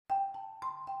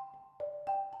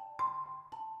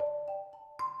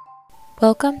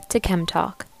Welcome to Chem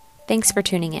Talk. Thanks for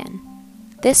tuning in.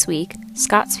 This week,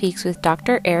 Scott speaks with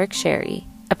Dr. Eric Sherry,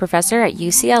 a professor at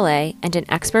UCLA and an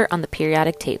expert on the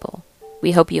periodic table.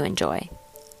 We hope you enjoy.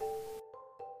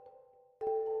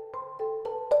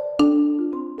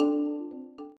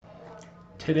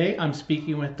 Today I'm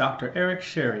speaking with Dr. Eric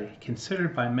Sherry,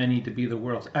 considered by many to be the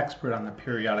world's expert on the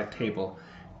periodic table.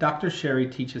 Dr. Sherry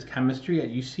teaches chemistry at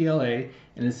UCLA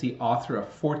and is the author of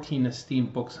 14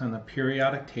 esteemed books on the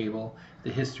periodic table,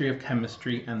 the history of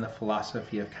chemistry, and the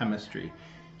philosophy of chemistry.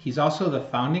 He's also the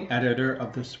founding editor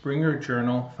of the Springer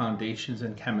Journal, Foundations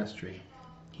in Chemistry.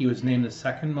 He was named the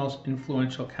second most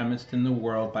influential chemist in the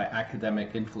world by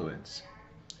Academic Influence.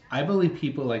 I believe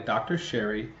people like Dr.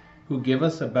 Sherry, who give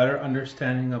us a better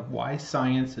understanding of why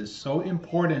science is so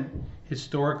important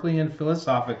historically and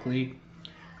philosophically,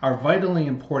 are vitally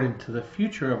important to the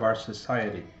future of our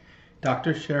society.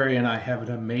 Dr. Sherry and I have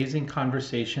an amazing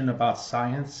conversation about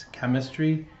science,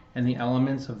 chemistry, and the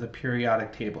elements of the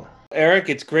periodic table. Eric,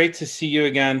 it's great to see you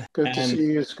again. Good to see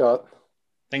you, Scott.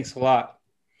 Thanks a lot.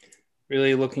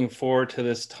 Really looking forward to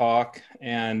this talk,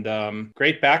 and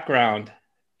great background.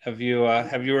 Have you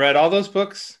read all those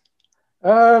books?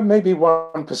 Maybe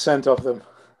 1% of them.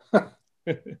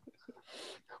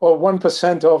 Or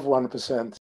 1% of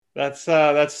 1%. That's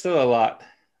still a lot.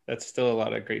 That's still a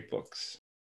lot of great books.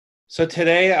 So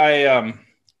today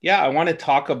I want to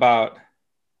talk about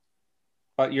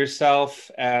yourself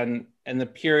and the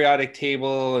periodic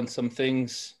table and some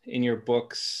things in your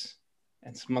books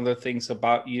and some other things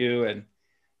about you and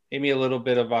maybe a little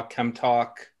bit about Chem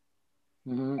Talk,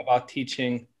 about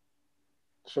teaching.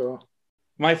 Sure.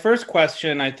 My first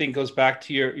question, I think, goes back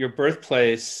to your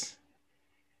birthplace.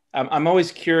 I'm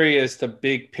always curious the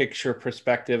big picture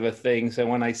perspective of things. And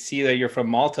when I see that you're from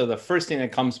Malta, the first thing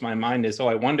that comes to my mind is,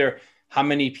 I wonder how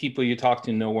many people you talk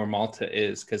to know where Malta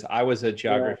is. Because I was a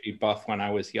geography buff when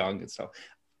I was young. And so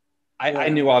I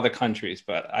knew all the countries,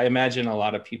 but I imagine a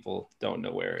lot of people don't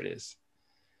know where it is.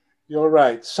 You're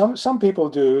right. Some people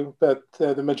do, but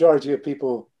the majority of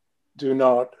people do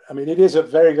not. I mean, it is a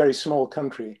very, very small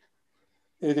country.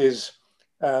 It is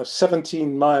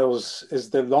 17 miles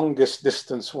is the longest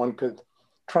distance one could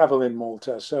travel in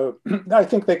Malta. So I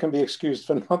think they can be excused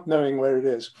for not knowing where it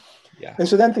is. Yeah.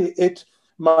 Incidentally,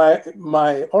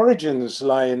 my origins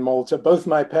lie in Malta. Both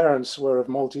my parents were of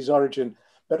Maltese origin,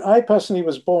 but I personally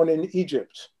was born in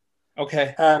Egypt.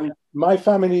 Okay. And my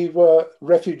family were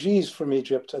refugees from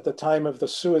Egypt at the time of the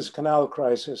Suez Canal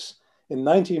crisis in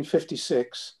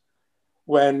 1956,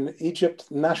 when Egypt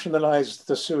nationalized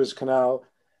the Suez Canal.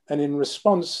 And in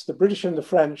response, the British and the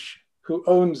French, who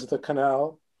owned the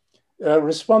canal,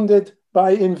 responded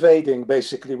by invading,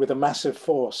 basically, with a massive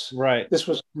force. Right. This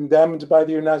was condemned by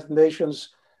the United Nations.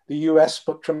 The US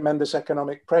put tremendous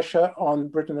economic pressure on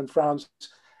Britain and France.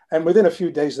 And within a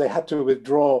few days, they had to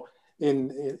withdraw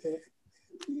in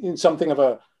something of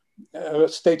a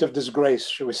state of disgrace,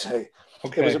 shall we say.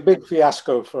 Okay. It was a big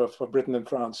fiasco for Britain and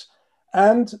France.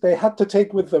 And they had to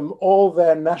take with them all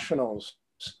their nationals.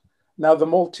 Now, the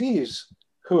Maltese,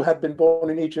 who had been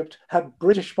born in Egypt, had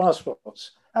British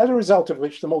passports, as a result of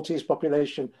which the Maltese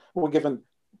population were given,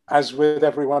 as with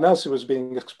everyone else who was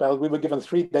being expelled, we were given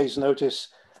 3 days' notice.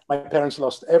 My parents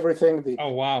lost everything.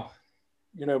 Oh, wow.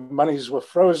 Monies were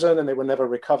frozen and they were never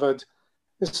recovered.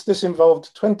 This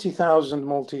involved 20,000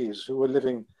 Maltese who were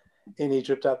living in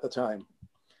Egypt at the time.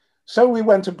 So we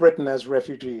went to Britain as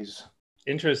refugees.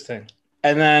 Interesting.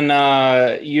 And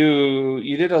then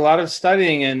you did a lot of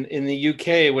studying in the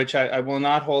UK, which I will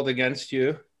not hold against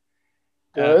you.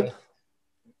 Good.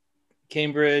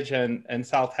 Cambridge and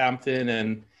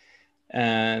Southampton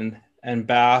and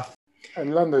Bath.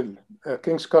 And London,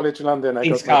 King's College, London.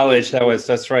 King's College,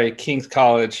 that's right, King's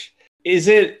College.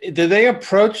 Do they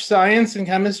approach science and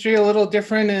chemistry a little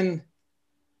different in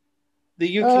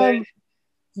the UK?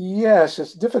 Yes,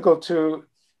 it's difficult to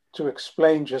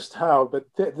explain just how, but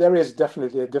there is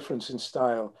definitely a difference in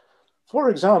style. For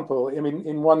example, I mean,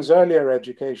 in one's earlier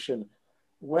education,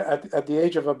 at the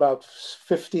age of about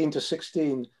 15 to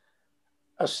 16,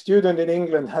 a student in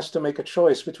England has to make a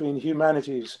choice between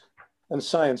humanities and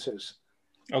sciences.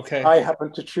 Okay. I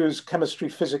happened to choose chemistry,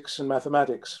 physics, and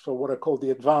mathematics for what are called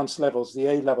the advanced levels, the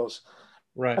A levels.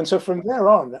 Right. And so from there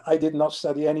on, I did not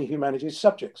study any humanities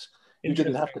subjects. You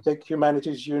didn't have to take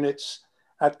humanities units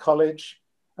at college.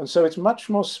 And so it's much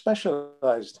more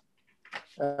specialized.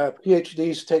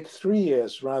 PhDs take 3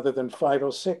 years rather than 5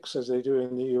 or 6 as they do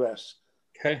in the US.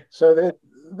 Okay. So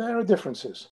there are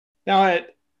differences. Now,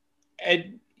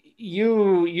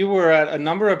 you were at a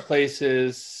number of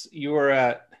places. You were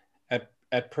at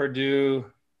Purdue.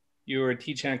 You were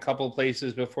teaching a couple of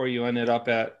places before you ended up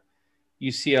at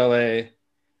UCLA.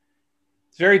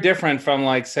 It's very different from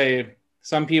like, say,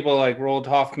 some people like Roald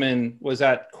Hoffman was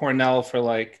at Cornell for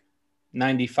like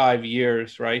 95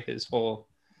 years, right?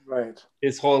 Right.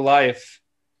 His whole life.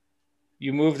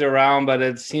 You moved around, but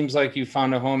it seems like you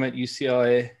found a home at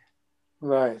UCLA.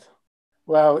 Right.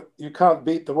 Well, you can't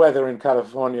beat the weather in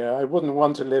California. I wouldn't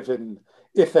want to live in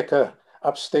Ithaca,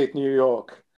 upstate New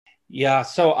York. Yeah,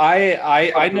 so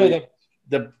I know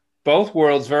the both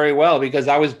worlds very well because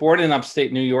I was born in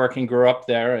upstate New York and grew up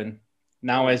there, and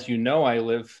now, as you know, I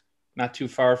live not too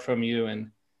far from you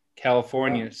in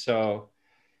California. Yeah. So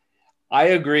I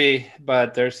agree,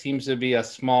 but there seems to be a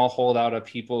small holdout of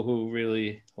people who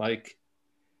really like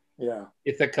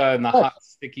Ithaca and the hot,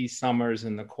 sticky summers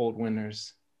and the cold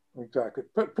winters. Exactly.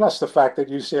 But plus the fact that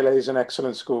UCLA is an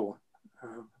excellent school.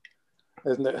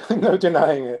 There's no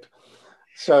denying it.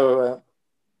 So,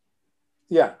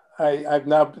 I've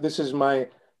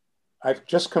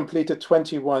just completed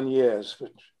 21 years,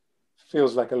 which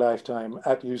feels like a lifetime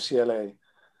at UCLA.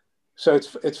 So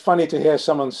it's funny to hear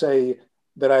someone say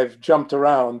that I've jumped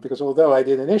around, because although I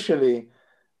did initially,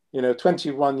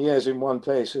 21 years in one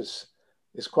place is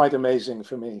quite amazing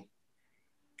for me.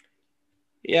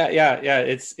 Yeah.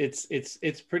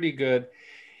 It's pretty good.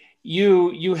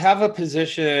 You have a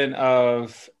position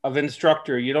of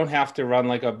instructor. You don't have to run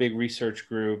like a big research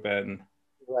group and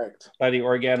study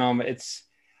organome.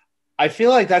 I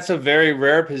feel like that's a very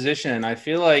rare position. I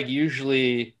feel like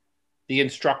usually the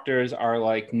instructors are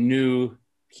like new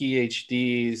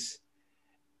PhDs,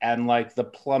 and like the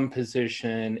plum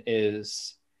position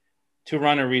is to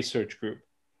run a research group.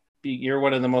 You're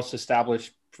one of the most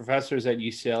established professors at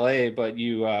UCLA, but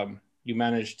you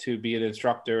managed to be an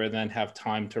instructor and then have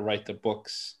time to write the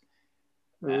books,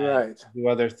 right? Do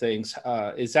other things.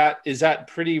 Is that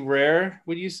pretty rare,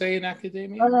 would you say, in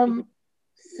academia?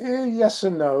 Yes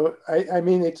and no. I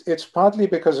mean, it's partly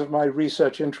because of my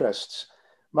research interests.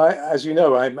 As you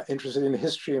know, I'm interested in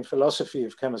history and philosophy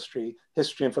of chemistry,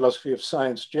 history and philosophy of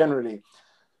science generally,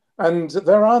 and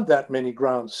there aren't that many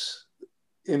grants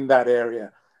in that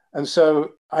area. And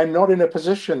so I'm not in a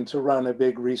position to run a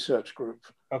big research group.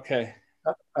 Okay.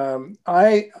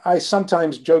 I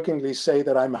sometimes jokingly say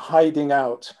that I'm hiding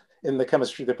out in the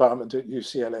chemistry department at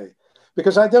UCLA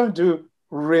because I don't do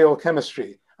real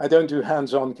chemistry. I don't do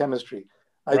hands-on chemistry.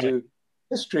 I do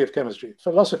history of chemistry,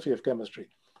 philosophy of chemistry.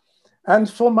 And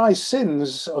for my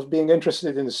sins of being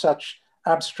interested in such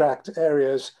abstract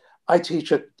areas, I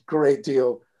teach a great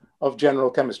deal of general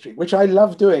chemistry, which I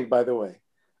love doing, by the way.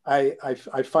 I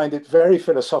find it very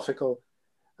philosophical.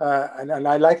 And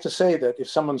I like to say that if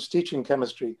someone's teaching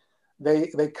chemistry,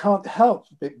 they can't help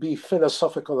but be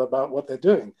philosophical about what they're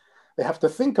doing. They have to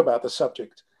think about the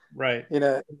subject in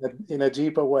a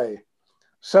deeper way.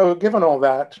 So given all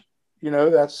that,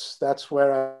 that's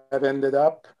where I've ended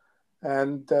up,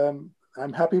 and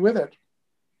I'm happy with it.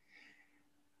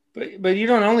 But you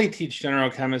don't only teach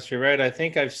general chemistry, right? I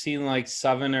think I've seen like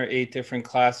 7 or 8 different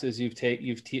classes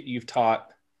you've taught.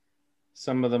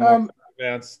 Some of the more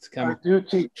advanced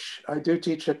chemistry. I do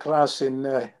teach a class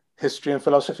in history and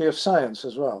philosophy of science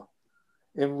as well,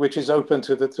 which is open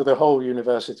to the whole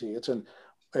university.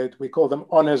 We call them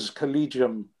honors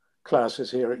collegium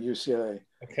classes here at UCLA.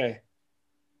 Okay.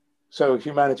 So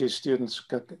humanities students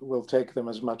will take them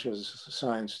as much as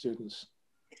science students.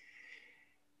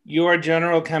 Your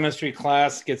general chemistry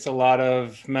class gets a lot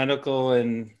of medical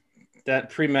and that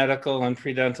pre-medical and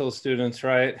pre-dental students,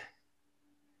 right?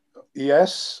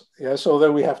 Yes.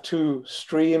 Although we have 2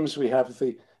 streams, we have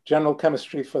the general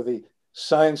chemistry for the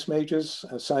science majors,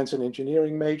 science and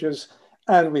engineering majors,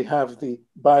 and we have the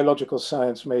biological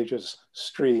science majors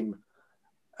stream.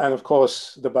 And of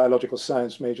course, the biological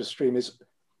science major stream is,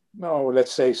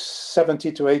 let's say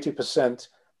 70 to 80%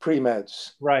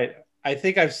 pre-meds. Right. I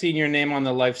think I've seen your name on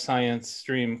the life science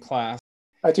stream class.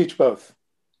 I teach both.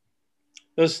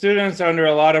 Those students are under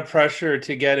a lot of pressure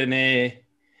to get an A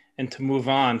and to move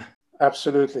on.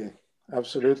 Absolutely.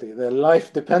 Their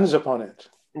life depends upon it.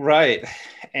 Right.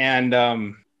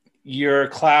 And your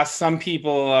class, some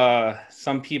people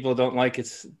don't like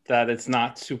that it's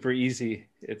not super easy.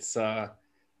 It's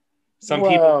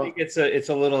people think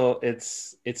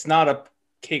it's not a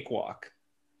cakewalk.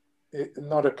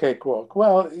 Not a cakewalk.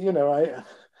 Well,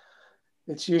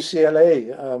 it's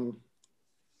UCLA.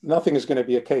 Nothing is going to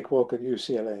be a cakewalk at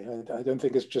UCLA. I don't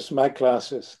think it's just my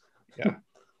classes. Yeah.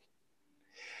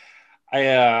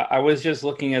 I was just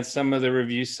looking at some of the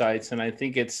review sites, and I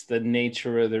think it's the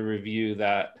nature of the review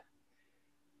that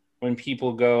when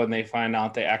people go and they find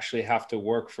out they actually have to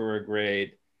work for a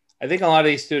grade, I think a lot of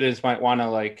these students might want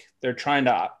to they're trying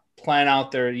to plan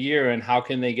out their year and how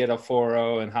can they get a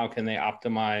 4.0 and how can they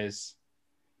optimize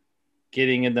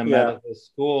getting into Yeah, medical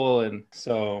school. And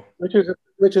so,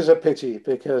 which is a pity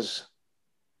because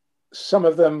some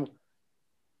of them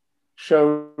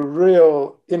show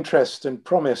real interest and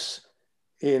promise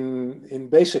in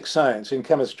basic science, in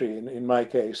chemistry, in my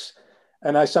case.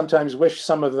 And I sometimes wish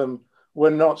some of them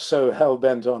were not so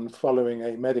hell-bent on following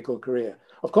a medical career.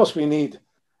 Of course, we need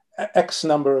X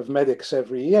number of medics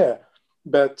every year,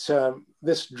 but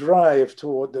this drive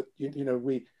toward that,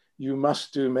 you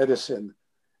must do medicine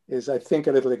is, I think,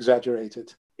 a little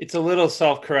exaggerated. it's a little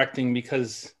self-correcting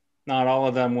because not all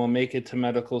of them will make it to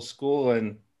medical school,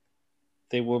 and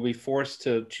they will be forced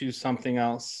to choose something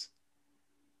else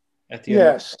at the end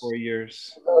of Yes, 4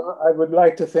 years. I would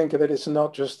like to think that it's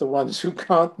not just the ones who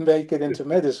can't make it into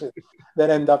medicine that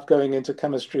end up going into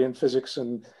chemistry and physics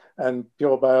and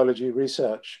pure biology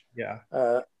research. Yeah.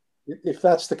 If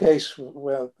that's the case,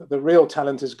 well, the real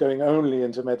talent is going only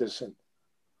into medicine.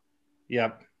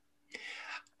 Yep.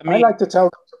 I like to tell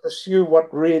them to pursue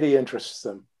what really interests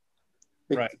them.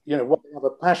 Right. What they have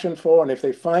a passion for, and if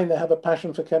they find they have a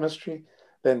passion for chemistry,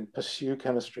 then pursue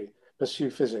chemistry, pursue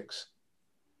physics.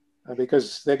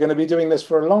 Because they're going to be doing this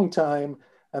for a long time,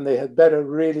 and they had better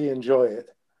really enjoy it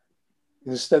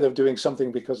instead of doing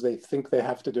something because they think they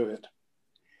have to do it.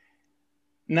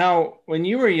 Now, when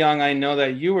you were young, I know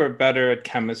that you were better at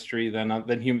chemistry than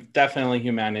definitely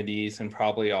humanities and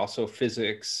probably also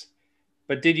physics.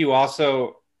 But did you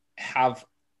also have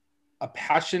a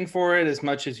passion for it as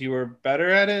much as you were better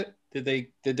at it? Did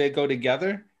they go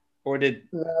together, or did?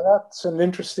 That's an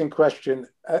interesting question.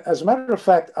 As a matter of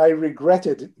fact, I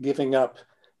regretted giving up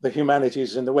the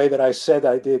humanities in the way that I said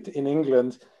I did in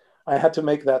England. I had to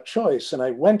make that choice, and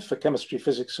I went for chemistry,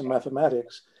 physics, and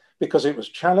mathematics because it was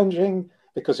challenging,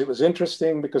 because it was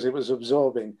interesting, because it was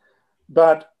absorbing.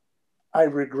 But I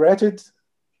regretted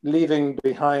leaving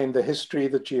behind the history,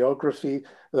 the geography,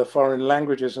 the foreign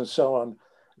languages, and so on.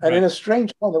 And in a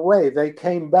strange kind of way, they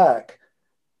came back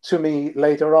to me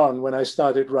later on when I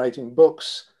started writing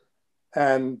books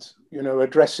and,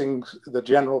 addressing the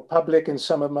general public in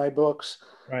some of my books.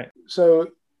 Right. So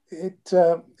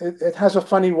it has a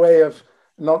funny way of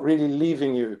not really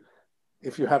leaving you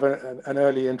if you have an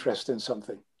early interest in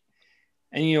something.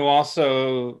 And you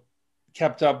also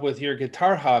kept up with your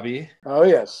guitar hobby. Oh,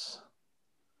 yes.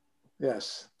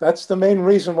 Yes. That's the main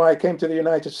reason why I came to the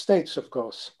United States, of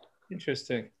course.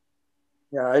 Interesting.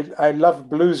 Yeah, I love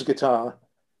blues guitar.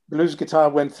 Blues guitar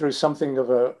went through something of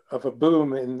a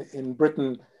boom in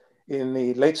Britain in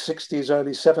the late 60s,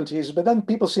 early 70s, but then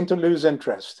people seem to lose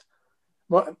interest,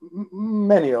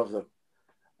 many of them.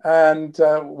 And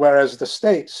whereas the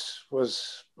States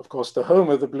was, of course, the home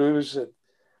of the blues,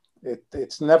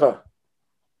 it's never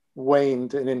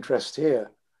waned in interest here.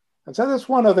 And so that's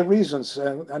one of the reasons,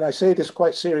 and I say this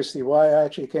quite seriously, why I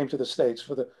actually came to the States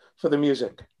for the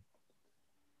music,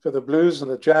 for the blues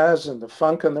and the jazz and the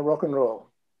funk and the rock and roll.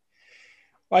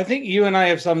 Well, I think you and I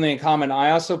have something in common.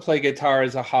 I also play guitar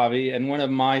as a hobby, and one of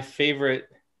my favorite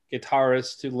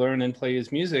guitarists to learn and play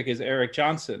his music is Eric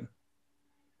Johnson.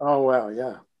 Oh, wow,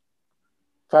 yeah.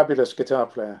 Fabulous guitar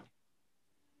player.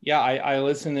 Yeah, I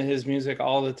listen to his music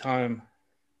all the time.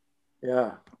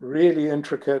 Yeah, really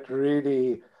intricate,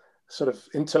 really sort of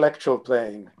intellectual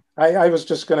playing. I was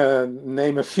just going to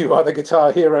name a few other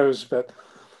guitar heroes, but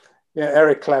yeah,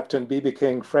 Eric Clapton, B.B.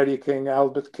 King, Freddie King,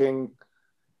 Albert King,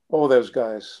 all those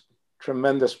guys,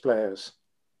 tremendous players.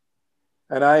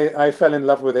 And I fell in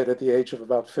love with it at the age of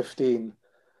about 15,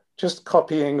 just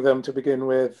copying them to begin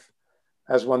with,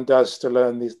 as one does to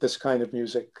learn this kind of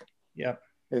music. Yeah.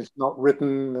 It's not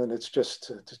written, and it's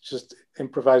just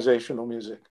improvisational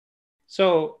music.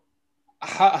 So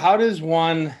how does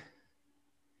one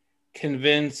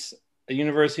convince a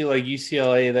university like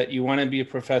UCLA that you want to be a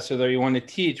professor there, you want to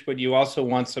teach, but you also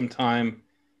want some time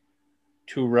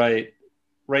to write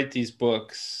these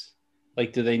books?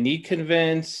 Like, do they need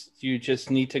convinced? Do you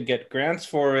just need to get grants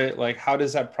for it? Like, how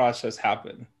does that process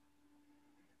happen?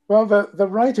 Well, the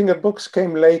writing of books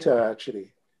came later,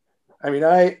 actually. I mean,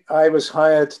 I was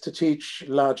hired to teach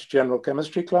large general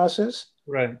chemistry classes.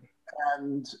 Right.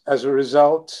 And as a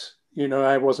result,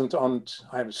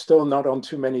 I'm still not on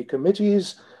too many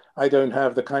committees. I don't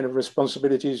have the kind of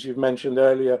responsibilities you've mentioned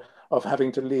earlier of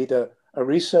having to lead a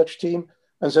research team.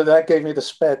 And so that gave me the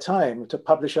spare time to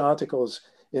publish articles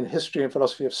in history and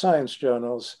philosophy of science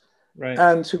journals, right,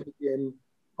 and to begin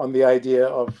on the idea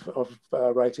of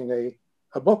writing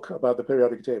a book about the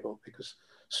periodic table. Because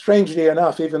strangely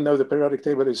enough, even though the periodic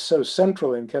table is so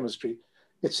central in chemistry,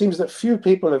 it seems that few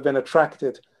people have been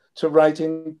attracted to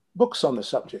writing books on the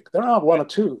subject. There are one or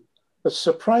two, but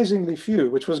surprisingly few,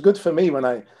 which was good for me when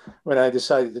I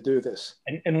decided to do this.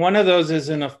 And one of those is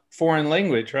in a foreign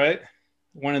language, right?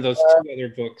 one of those two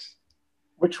other books.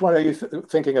 Which one are you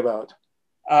thinking about?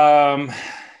 I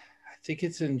think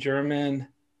it's in German.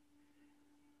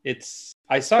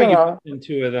 I saw you mention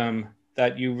two of them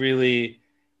that you really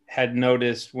had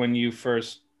noticed when you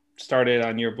first started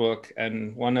on your book,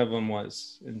 and one of them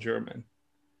was in German.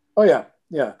 Oh yeah,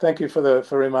 yeah. Thank you for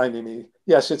reminding me.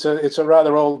 Yes, it's a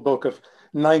rather old book of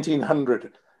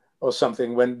 1900 or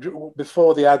something,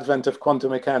 before the advent of quantum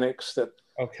mechanics that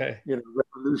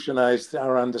revolutionized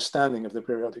our understanding of the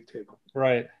periodic table.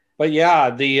 Right, but yeah,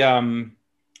 the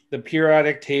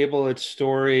periodic table, its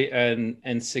story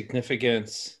and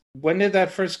significance. When did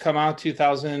that first come out?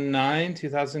 2009,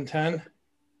 2010?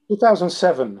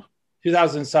 2007.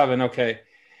 2007, okay.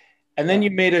 And then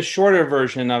you made a shorter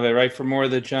version of it, right, for more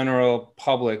of the general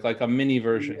public, like a mini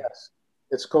version. Yes.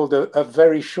 It's called a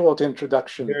very short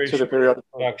introduction to the periodic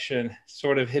table.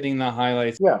 Sort of hitting the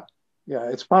highlights. Yeah, yeah.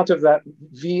 It's part of that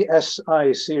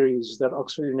VSI series that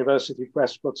Oxford University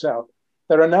Press puts out.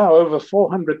 There are now over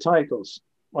 400 titles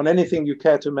on anything you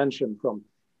care to mention, from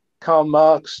Karl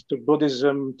Marx to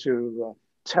Buddhism to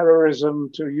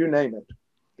terrorism to you name it.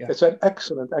 Yeah. It's an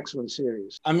excellent, excellent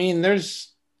series. I mean,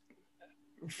 there's,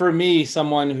 for me,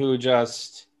 someone who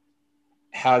just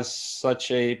has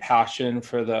such a passion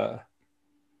for the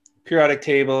periodic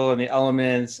table and the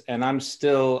elements, and I'm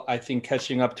still, I think,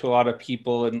 catching up to a lot of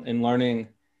people in learning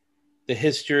the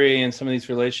history and some of these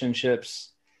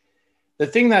relationships. The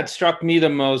thing that struck me the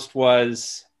most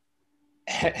was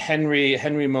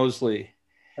Henry Moseley,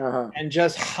 and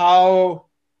just how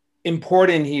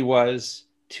important he was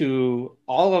to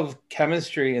all of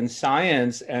chemistry and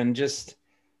science, and just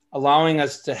allowing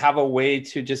us to have a way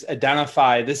to just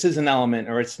identify this is an element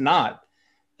or it's not.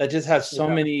 That just has so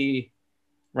many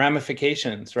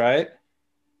ramifications, right?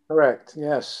 Correct.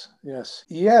 Yes.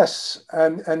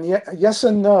 And yes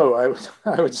and no,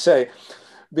 I would say,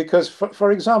 because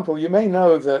for example, you may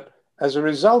know that as a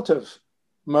result of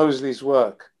Moseley's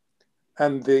work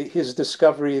and his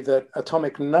discovery that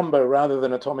atomic number rather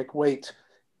than atomic weight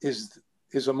is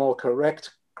a more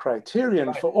correct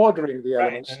criterion for ordering the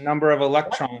elements. The number of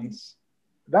electrons.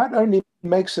 That only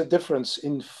makes a difference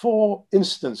in 4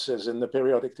 instances in the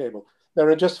periodic table. There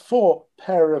are just 4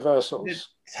 pair reversals.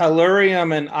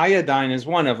 Tellurium and iodine is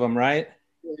one of them, right?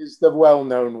 Is the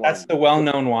well-known one. That's the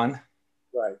well-known one.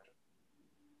 Right.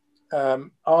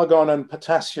 Argon and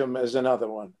potassium is another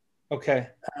one. Okay.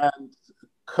 And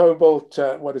cobalt,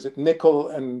 nickel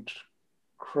and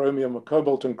chromium, or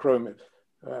cobalt and chromium.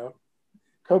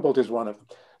 Cobalt is one of them.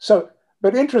 So,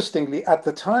 but interestingly, at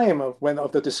the time of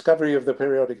the discovery of the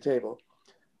periodic table,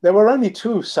 there were only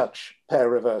 2 such pair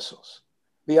reversals.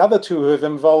 The other 2 have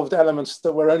involved elements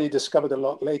that were only discovered a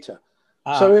lot later.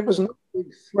 So it was not a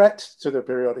big threat to the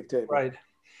periodic table. Right.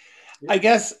 I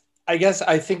guess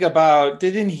I think about,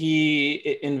 didn't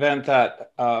he invent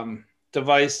that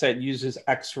device that uses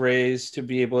X-rays to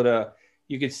be able to,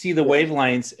 you could see the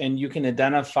wavelengths and you can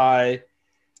identify,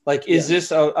 like, is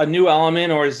this a new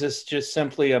element or is this just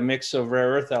simply a mix of rare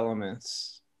earth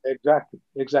elements? Exactly.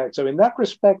 So in that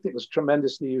respect, it was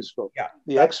tremendously useful. Yeah,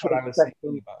 the X-ray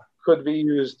spectrum could be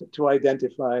used to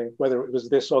identify whether it was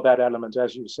this or that element,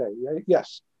 as you say.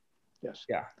 Yes.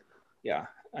 Yeah.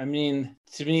 I mean,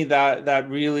 to me, that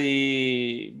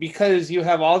really, because you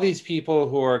have all these people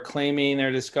who are claiming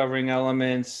they're discovering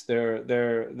elements,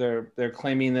 they're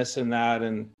claiming this and that,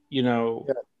 and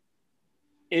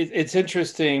it's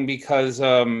interesting because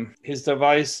his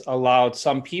device allowed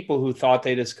some people who thought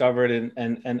they discovered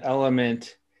an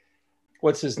element.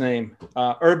 What's his name?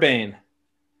 Urbain.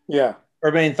 Yeah.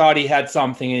 Urbain thought he had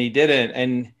something and he didn't.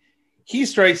 And he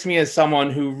strikes me as someone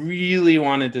who really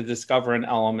wanted to discover an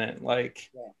element.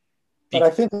 But I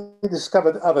think he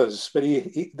discovered others. But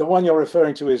the one you're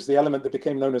referring to is the element that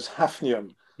became known as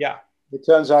hafnium. Yeah. It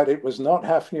turns out it was not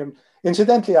hafnium.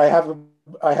 Incidentally, I have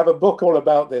a book all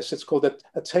about this. It's called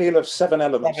A Tale of 7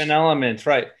 Elements. 7 elements,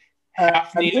 right.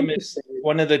 Hafnium is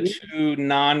one of the 2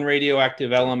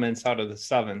 non-radioactive elements out of the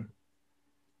 7.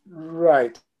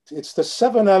 Right. It's the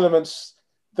 7 elements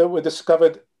that were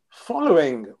discovered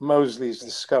following Moseley's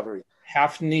discovery.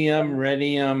 Hafnium,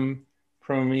 rhenium,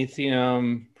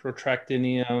 promethium,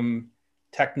 protractinium,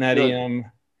 technetium,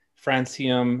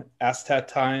 francium,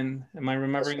 astatine. Am I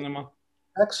remembering them all?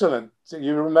 Excellent.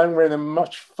 You remember them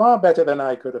far better than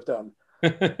I could have done.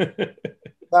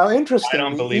 Now, interestingly, I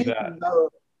don't believe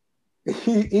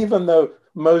even though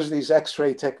Moseley's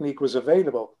X-ray technique was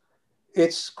available,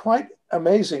 it's quite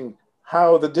amazing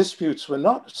how the disputes were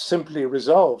not simply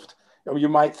resolved. You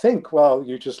might think, well,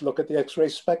 you just look at the X-ray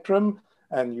spectrum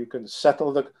and you can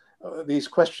settle these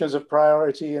questions of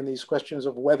priority and these questions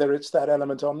of whether it's that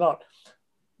element or not.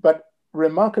 But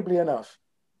remarkably enough,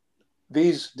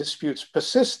 these disputes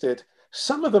persisted.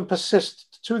 Some of them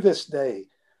persist to this day.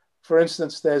 For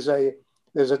instance, there's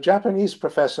a Japanese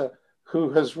professor who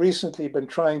has recently been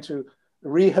trying to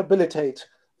rehabilitate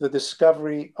the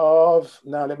discovery of,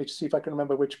 now let me see if I can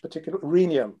remember which particular,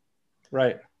 rhenium.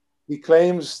 Right. He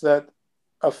claims that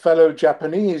a fellow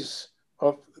Japanese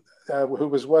who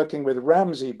was working with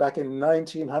Ramsay back in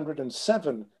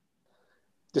 1907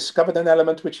 discovered an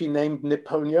element which he named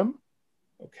nipponium.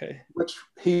 Okay. Which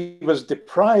he was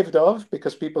deprived of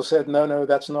because people said, no,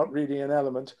 that's not really an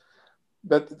element.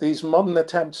 But these modern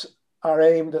attempts are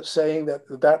aimed at saying that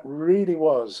that really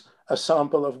was a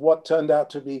sample of what turned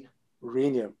out to be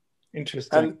rhenium.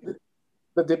 Interesting. And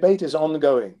the debate is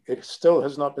ongoing. It still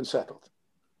has not been settled.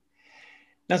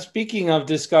 Now, speaking of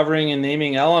discovering and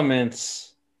naming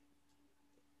elements,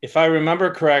 if I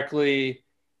remember correctly,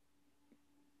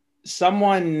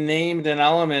 someone named an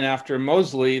element after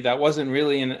Moseley that wasn't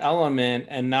really an element,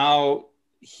 and now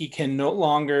he can no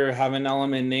longer have an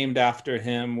element named after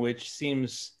him, which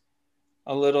seems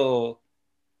a little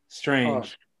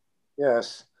strange.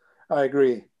 Yes, I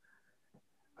agree.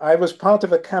 I was part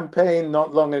of a campaign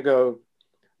not long ago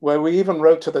where we even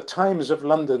wrote to the Times of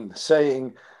London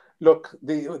saying, look,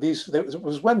 it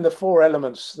was when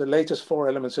the latest four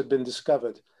elements had been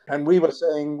discovered. And we were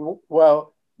saying,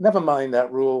 well, never mind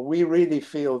that rule. We really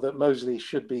feel that Moseley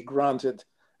should be granted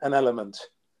an element.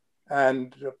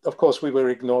 And of course, we were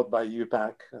ignored by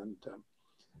UPAC, and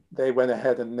they went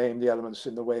ahead and named the elements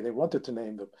in the way they wanted to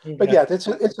name them. Okay. But yeah, it's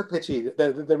a pity.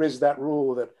 There is that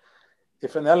rule that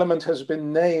if an element has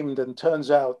been named and turns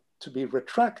out to be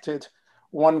retracted,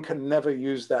 one can never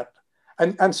use that.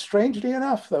 And strangely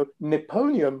enough, though,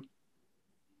 nipponium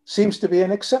seems to be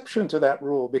an exception to that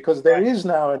rule, because there is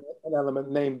now an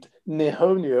element named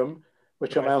nihonium,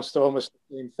 which amounts to almost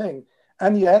the same thing.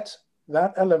 And yet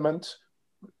that element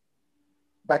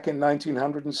back in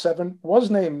 1907 was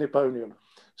named nipponium.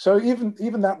 So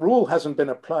even that rule hasn't been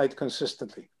applied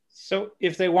consistently. So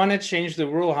if they want to change the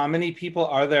rule, how many people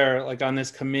are there like on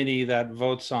this committee that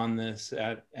votes on this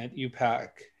at UPAC?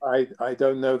 I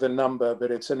don't know the number, but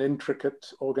it's an intricate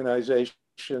organization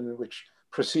which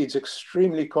proceeds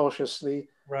extremely cautiously.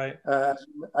 Right.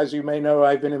 As you may know,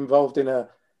 I've been involved in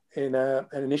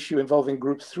an issue involving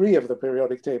Group 3 of the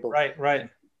periodic table. Right.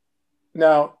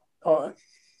 Now,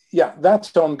 yeah,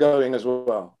 that's ongoing as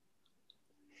well.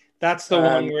 That's the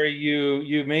one where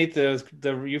you made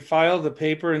you filed the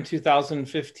paper in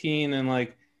 2015, and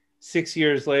like 6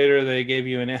 years later they gave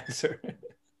you an answer.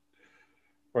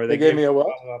 Or they gave me a what?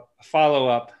 Follow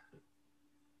up.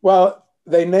 Well,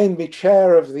 they named me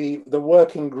chair of the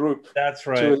working group. That's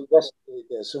right. To investigate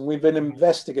this, and we've been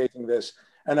investigating this.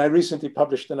 And I recently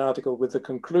published an article with the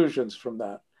conclusions from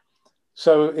that.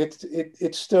 So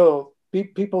it's still,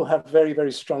 people have very,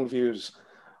 very strong views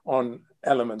on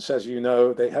elements, as you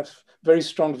know. They have very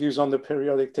strong views on the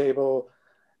periodic table.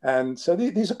 And so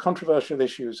these are controversial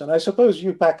issues. And I suppose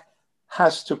UPAC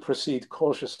has to proceed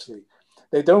cautiously.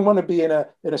 They don't want to be in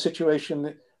a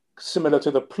situation similar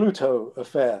to the Pluto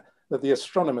affair that the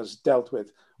astronomers dealt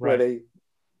with, where they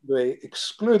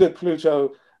excluded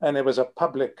Pluto, and there was a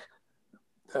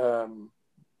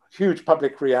huge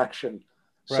public reaction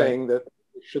saying that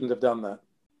we shouldn't have done that.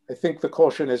 I think the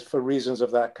caution is for reasons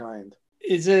of that kind.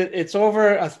 It's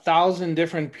over 1,000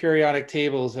 different periodic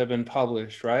tables have been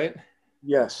published, right?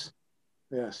 Yes.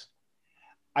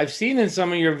 I've seen in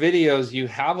some of your videos, you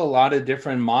have a lot of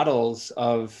different models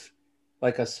of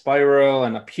like a spiral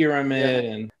and a pyramid.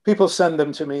 And people send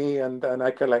them to me, and I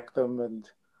collect them. And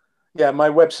yeah, my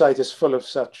website is full of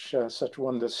such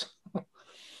wonders.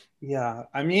 Yeah.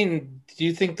 I mean, do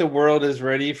you think the world is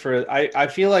ready for, I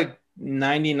feel like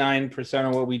 99%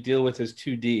 of what we deal with is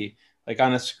 2D, like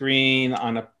on a screen,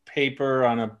 on a paper,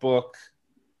 on a book.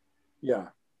 Yeah,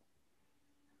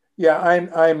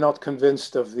 I'm not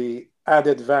convinced of the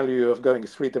added value of going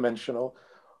three-dimensional,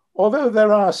 although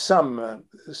there are some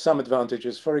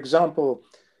advantages. For example,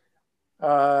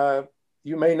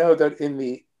 you may know that in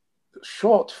the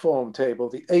short form table,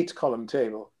 the 8-column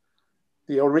table,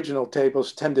 the original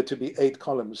tables tended to be 8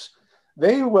 columns.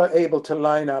 They were able to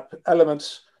line up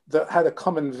elements that had a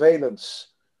common valence.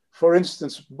 For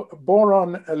instance,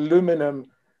 boron, aluminum,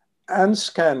 and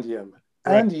scandium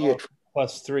and yttrium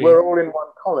 +3 were all in one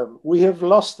column. We have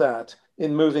lost that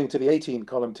in moving to the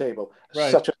 18-column table,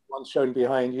 such as the one shown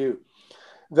behind you.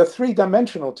 The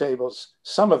 3-dimensional tables,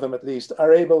 some of them at least,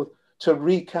 are able to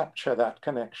recapture that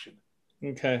connection.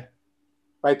 Okay.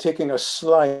 By taking a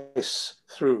slice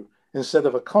through. Instead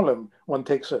of a column, one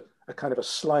takes a kind of a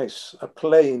slice, a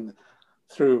plane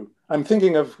through. I'm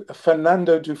thinking of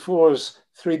Fernando Dufour's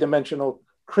 3-dimensional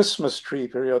Christmas tree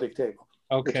periodic table.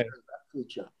 Okay.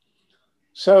 feature.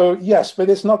 So yes, but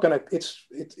it's not going to,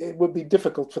 it would be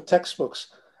difficult for textbooks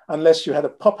unless you had a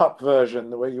pop-up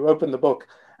version where you open the book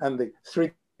and the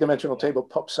three-dimensional table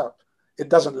pops up. It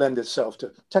doesn't lend itself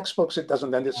to textbooks. It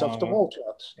doesn't lend itself to wall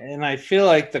charts. And I feel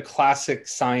like the classic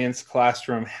science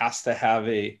classroom has to have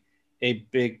a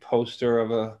big poster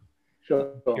of a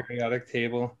periodic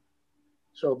table.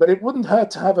 Sure, but it wouldn't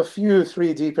hurt to have a few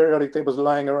 3D periodic tables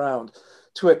lying around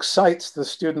to excite the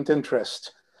student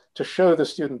interest, to show the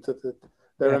student that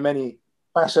there are many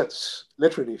facets,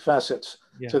 literally facets,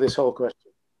 to this whole question.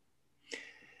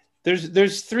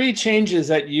 There's three changes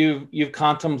that you've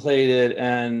contemplated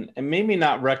and maybe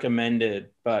not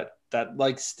recommended, but that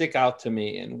like stick out to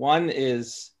me. And one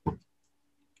is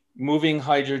moving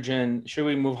hydrogen. Should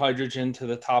we move hydrogen to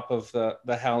the top of the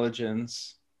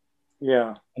halogens?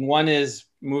 Yeah. And one is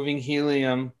moving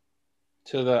helium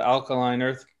to the alkaline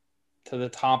earth to the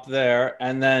top there.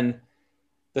 And then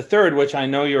the third, which I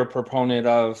know you're a proponent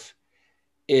of,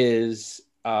 is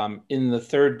in the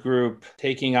third group,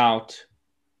 taking out,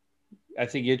 I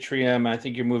think, yttrium. I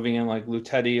think you're moving in like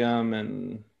lutetium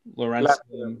and lawrencium.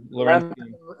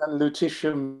 And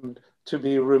lutetium to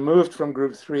be removed from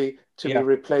group 3 to be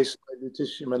replaced by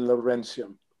lutetium and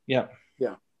lawrencium. Yeah.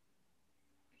 Yeah.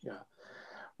 Yeah.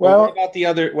 Well,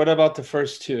 what about the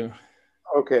first two?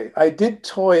 Okay, I did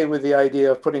toy with the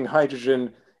idea of putting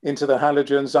hydrogen into the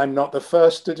halogens. I'm not the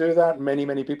first to do that. Many,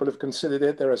 many people have considered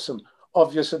it. There are some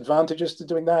obvious advantages to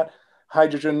doing that.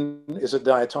 Hydrogen is a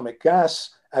diatomic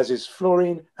gas, as is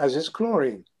fluorine, as is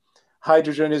chlorine.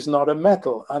 Hydrogen is not a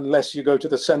metal unless you go to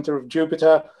the center of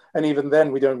Jupiter, and even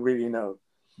then we don't really know.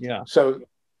 Yeah. So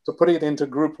to put it into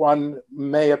group 1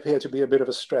 may appear to be a bit of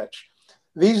a stretch.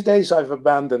 These days I've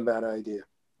abandoned that idea.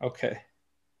 Okay.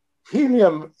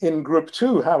 Helium in group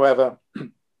 2, however,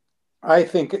 I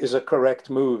think is a correct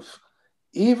move,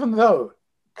 even though,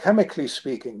 chemically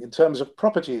speaking, in terms of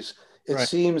properties, it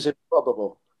seems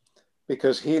improbable,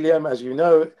 because helium, as you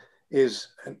know, is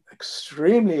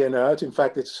extremely inert. In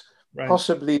fact, it's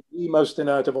possibly the most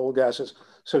inert of all gases.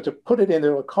 So to put it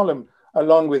into a column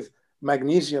along with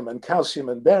magnesium and calcium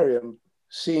and barium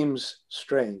seems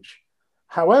strange.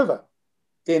 However,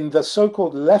 in the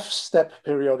so-called left step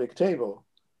periodic table,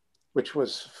 which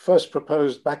was first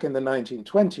proposed back in the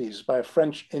 1920s by a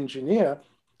French engineer,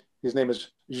 his name is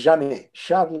Janet,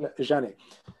 Charles Janet,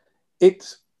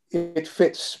 it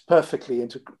fits perfectly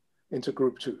into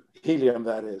group 2, helium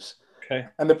that is. Okay.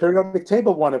 And the periodic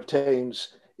table one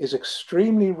obtains is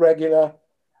extremely regular,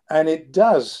 and it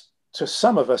does, to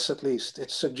some of us at least,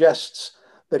 it suggests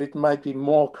that it might be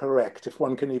more correct, if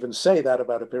one can even say that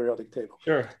about a periodic table.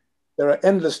 Sure. There are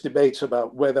endless debates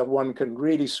about whether one can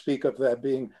really speak of there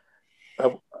being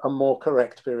a more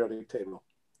correct periodic table.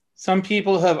 Some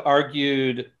people have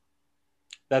argued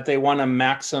that they want to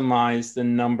maximize the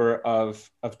number of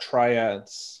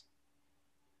triads.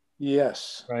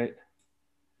 Yes. Right.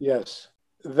 Yes.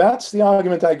 That's the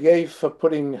argument I gave for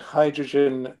putting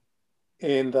hydrogen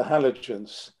in the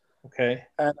halogens. Okay.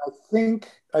 And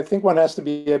I think one has to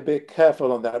be a bit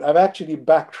careful on that. I've actually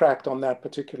backtracked on that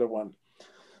particular one.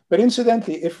 But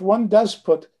incidentally, if one does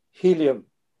put helium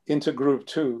into group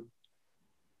 2,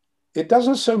 it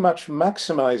doesn't so much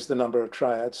maximize the number of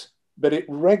triads, but it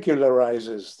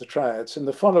regularizes the triads in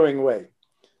the following way.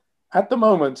 At the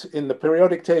moment, in the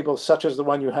periodic table, such as the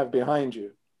one you have behind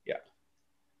you,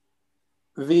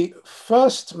 the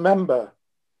first member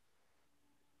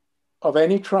of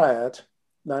any triad,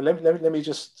 now let me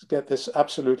just get this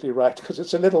absolutely right, because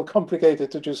it's a little complicated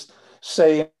to just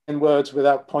say in words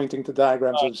without pointing to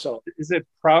diagrams and so on. Is it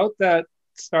Prout that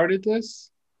started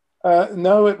this?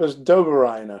 No, it was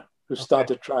Dobereiner who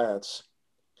started triads.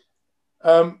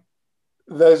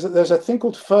 There's a thing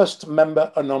called first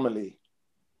member anomaly.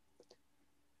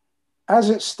 As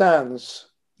it stands,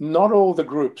 not all the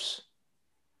groups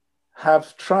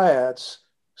have triads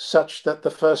such that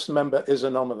the first member is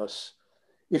anomalous.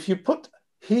 If you put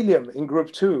helium in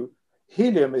group 2,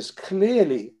 helium is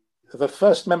clearly the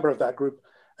first member of that group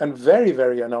and very,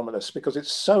 very anomalous because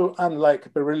it's so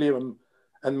unlike beryllium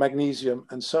and magnesium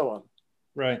and so on.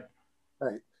 Right.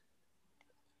 Right.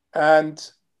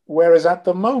 And whereas at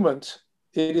the moment,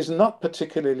 it is not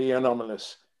particularly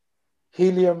anomalous.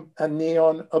 Helium and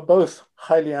neon are both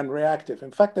highly unreactive.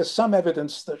 In fact, there's some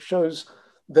evidence that shows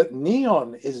that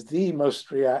neon is the most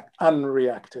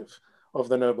unreactive of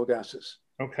the noble gases.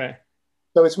 Okay.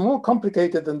 So it's more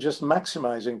complicated than just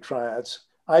maximizing triads.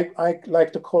 I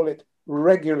like to call it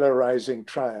regularizing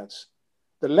triads.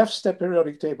 The left step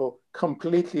periodic table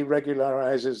completely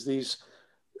regularizes these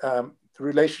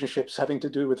relationships having to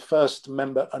do with first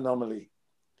member anomaly.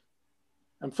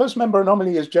 And first member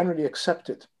anomaly is generally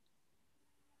accepted.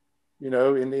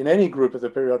 in any group of the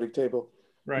periodic table.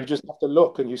 Right. You just have to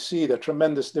look and you see the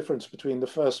tremendous difference between the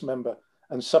first member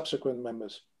and subsequent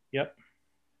members. Yep.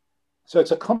 So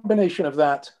it's a combination of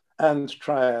that and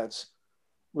triads,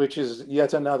 which is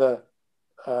yet another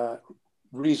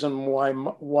reason why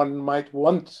one might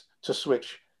want to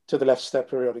switch to the left step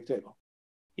periodic table.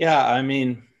 Yeah, I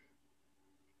mean,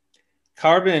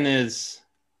 carbon is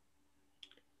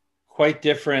quite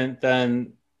different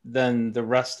than the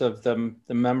rest of the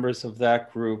members of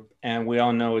that group, and we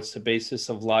all know it's the basis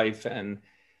of life. And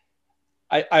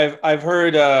I've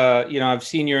heard, I've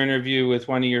seen your interview with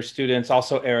one of your students,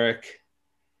 also Eric.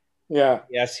 Yeah.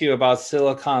 He asked you about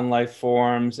silicon life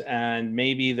forms, and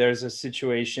maybe there's a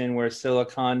situation where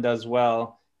silicon does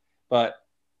well, but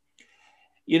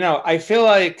I feel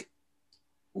like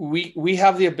we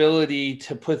have the ability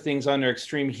to put things under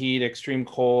extreme heat, extreme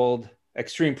cold,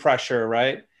 extreme pressure,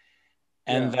 right?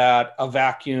 And that a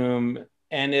vacuum,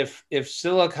 and if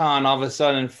silicon all of a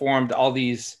sudden formed all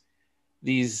these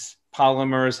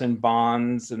polymers and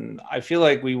bonds, and I feel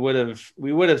like we would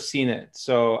have seen it.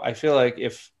 So I feel like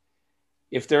if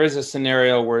there is a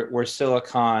scenario where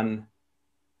silicon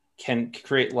can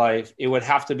create life, it would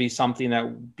have to be something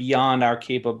that beyond our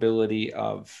capability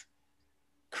of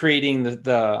creating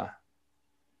the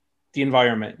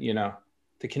environment,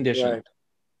 the condition.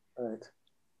 Right.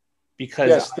 Because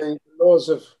yes,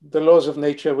 the laws of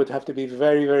nature would have to be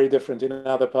very, very different in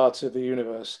other parts of the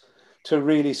universe to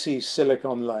really see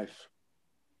silicon life.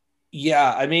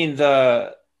 Yeah, I mean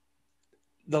the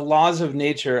laws of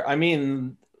nature, I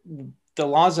mean the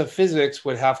laws of physics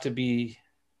would have to be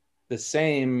the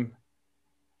same.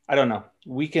 I don't know.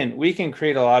 We can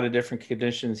create a lot of different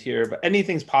conditions here, but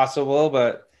anything's possible.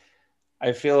 But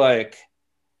I feel like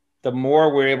the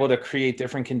more we're able to create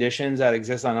different conditions that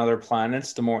exist on other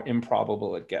planets, the more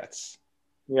improbable it gets.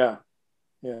 Yeah.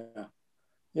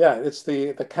 It's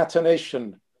the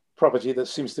catenation property that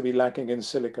seems to be lacking in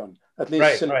silicon, at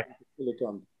least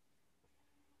silicon.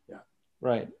 Yeah.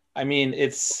 Right. I mean,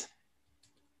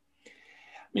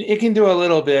 it can do a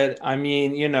little bit. I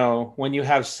mean, when you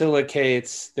have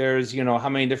silicates, there's, how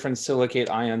many different silicate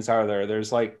ions are there?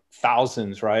 There's like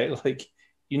thousands, right? Like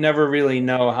you never really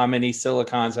know how many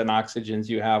silicons and oxygens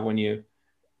you have when you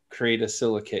create a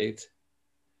silicate.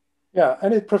 Yeah,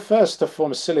 and it prefers to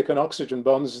form silicon-oxygen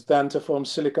bonds than to form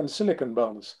silicon-silicon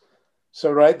bonds.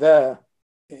 So right there,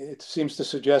 it seems to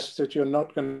suggest that you're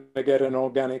not going to get an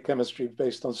organic chemistry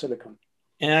based on silicon.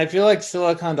 And I feel like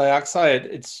silicon dioxide,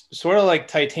 it's sort of like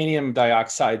titanium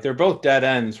dioxide. They're both dead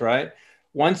ends, right?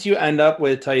 Once you end up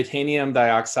with titanium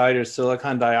dioxide or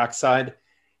silicon dioxide,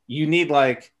 you need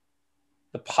like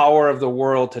the power of the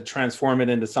world to transform it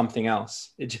into something else.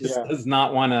 It just does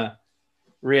not want to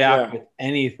react with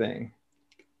anything.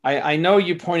 I know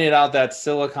you pointed out that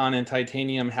silicon and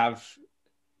titanium have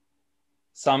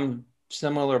some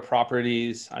similar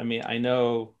properties. I mean, I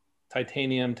know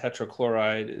titanium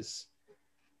tetrachloride is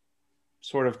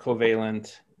sort of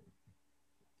covalent,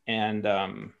 and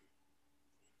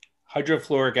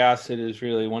hydrofluoric acid is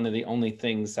really one of the only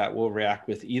things that will react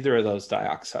with either of those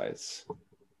dioxides.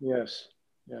 Yes.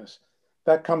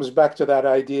 That comes back to that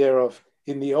idea of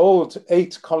in the old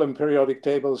 8-column periodic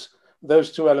tables,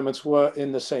 those two elements were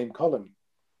in the same column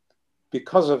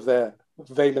because of their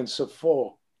valence of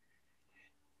 4.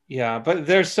 Yeah, but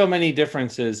there's so many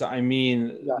differences. I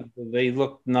mean, they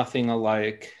look nothing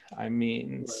alike. I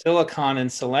mean, silicon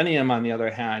and selenium, on the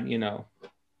other hand,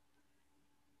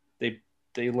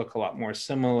 they look a lot more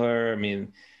similar. I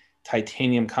mean,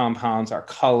 titanium compounds are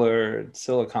colored,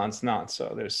 silicon's not.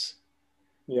 So there's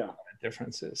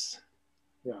differences.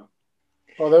 Yeah.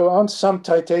 Although aren't some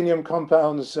titanium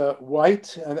compounds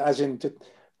white, as in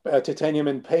titanium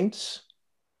in paints?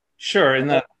 Sure, in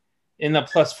the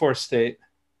 +4 state.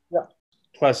 Yeah.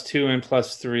 +2 and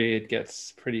 +3, it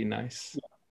gets pretty nice. Yeah.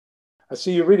 I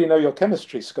see you really know your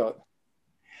chemistry, Scott.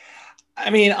 I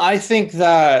mean, I think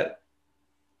that,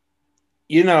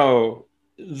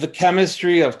 the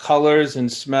chemistry of colors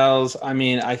and smells, I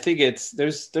mean, I think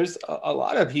there's a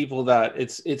lot of people that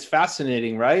it's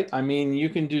fascinating, right? I mean, you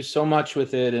can do so much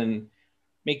with it and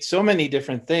make so many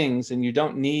different things, and you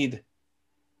don't need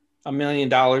 $1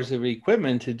 million of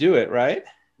equipment to do it, right?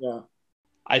 Yeah.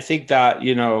 I think that,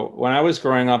 when I was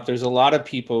growing up, there's a lot of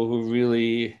people who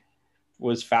really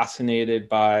was fascinated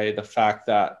by the fact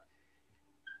that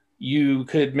you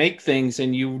could make things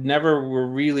and you never were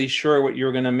really sure what you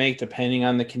were going to make depending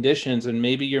on the conditions. And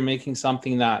maybe you're making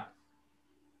something that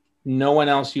no one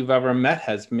else you've ever met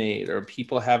has made, or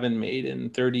people haven't made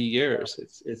in 30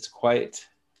 years. It's quite,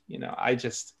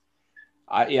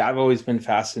 I've always been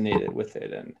fascinated with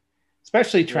it. And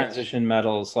especially transition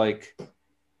metals, like,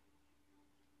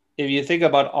 if you think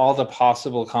about all the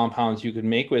possible compounds you could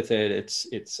make with it,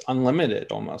 it's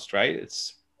unlimited almost, right?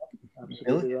 It's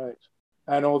Absolutely right.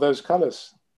 And all those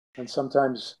colors, and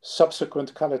sometimes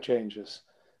subsequent color changes,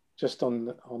 just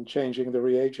on changing the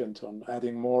reagent, on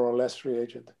adding more or less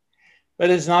reagent. But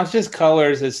it's not just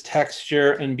colors, it's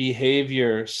texture and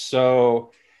behavior.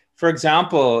 So, for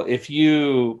example, if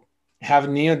you have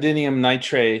neodymium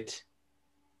nitrate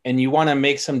and you want to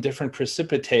make some different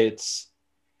precipitates,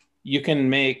 you can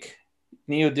make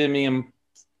neodymium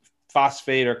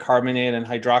phosphate or carbonate and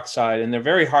hydroxide, and they're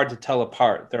very hard to tell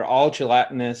apart. They're all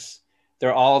gelatinous.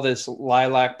 They're all this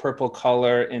lilac purple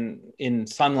color in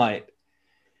sunlight.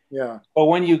 Yeah. But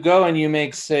when you go and you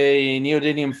make, say,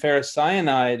 neodymium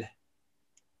ferrocyanide,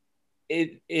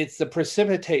 it's the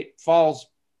precipitate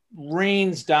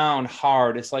rains down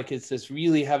hard. It's like it's this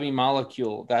really heavy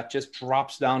molecule that just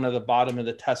drops down to the bottom of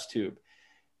the test tube.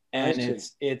 And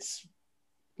it's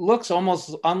looks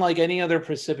almost unlike any other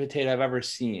precipitate I've ever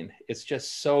seen. It's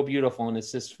just so beautiful, and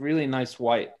it's this really nice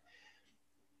white.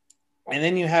 And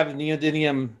then you have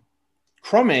neodymium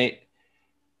chromate.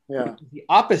 Yeah. The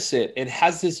opposite. It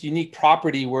has this unique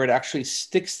property where it actually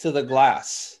sticks to the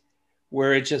glass,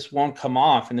 where it just won't come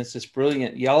off, and it's this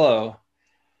brilliant yellow.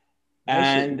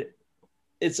 And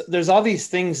there's all these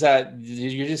things that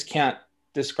you just can't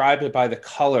describe it by the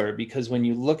color, because when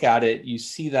you look at it, you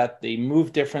see that they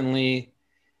move differently,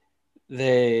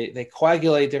 they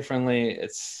coagulate differently.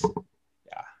 It's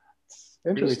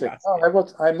interesting.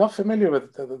 Really I'm not familiar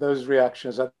with those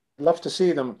reactions. I'd love to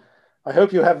see them. I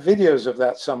hope you have videos of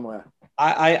that somewhere.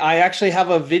 I actually have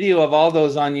a video of all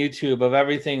those on YouTube of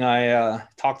everything I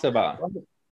talked about.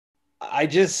 I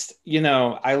just,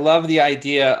 I love the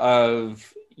idea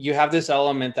of you have this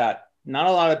element that not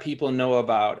a lot of people know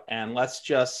about, and let's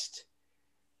just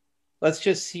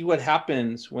see what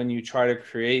happens when you try to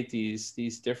create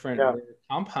these different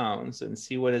compounds and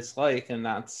see what it's like. And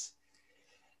that's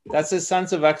a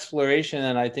sense of exploration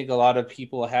that I think a lot of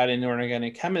people had in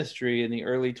organic chemistry in the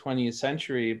early 20th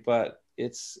century, but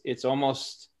it's a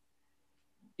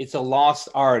lost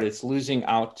art. It's losing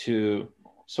out to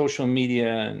social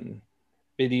media and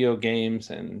video games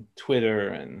and Twitter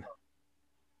and.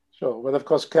 Sure. Well, of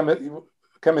course,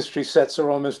 chemistry sets are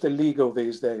almost illegal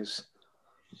these days.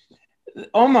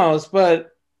 Almost,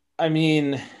 but I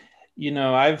mean,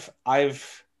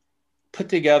 I've put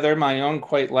together my own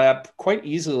lab quite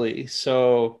easily.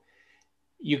 So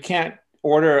you can't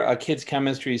order a kid's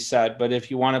chemistry set, but if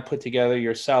you want to put together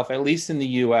yourself, at least in the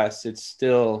US, it's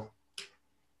still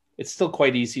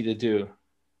quite easy to do.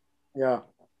 Yeah.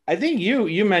 I think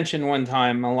you mentioned one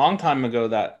time, a long time ago,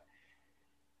 that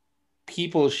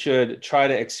people should try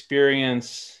to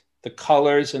experience the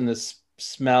colors and the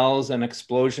smells and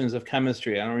explosions of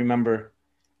chemistry. I don't remember.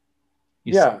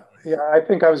 Yeah, I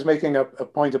think I was making a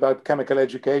point about chemical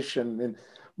education. And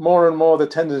more and more, the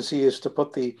tendency is to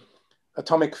put the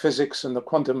atomic physics and the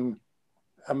quantum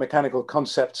mechanical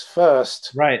concepts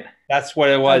first. Right, that's what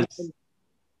it was.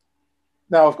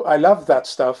 Now, I love that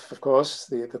stuff, of course,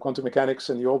 the quantum mechanics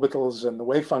and the orbitals and the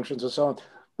wave functions and so on.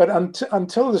 But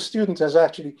until the student has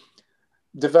actually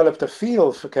developed a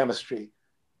feel for chemistry,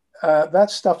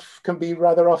 that stuff can be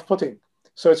rather off-putting.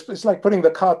 So it's like putting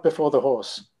the cart before the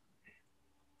horse.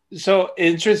 So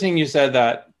interesting you said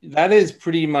that. That is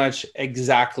pretty much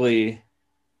exactly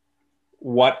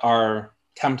what our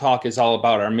Chem Talk is all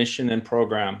about, our mission and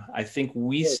program. I think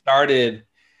we started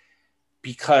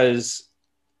because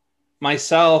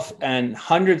myself and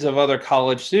hundreds of other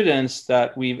college students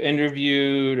that we've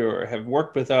interviewed or have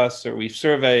worked with us or we've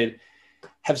surveyed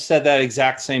have said that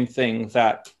exact same thing,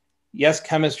 that yes,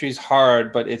 chemistry is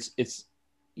hard, but it's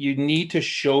you need to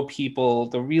show people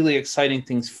the really exciting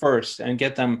things first and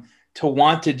get them to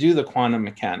want to do the quantum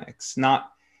mechanics,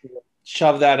 not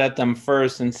shove that at them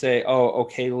first and say, oh,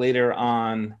 okay, later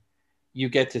on you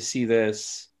get to see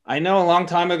this. I know a long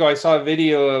time ago, I saw a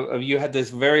video of you had this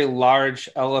very large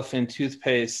elephant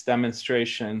toothpaste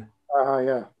demonstration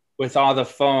with all the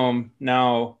foam.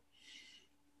 Now,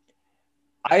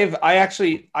 I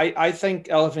think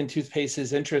elephant toothpaste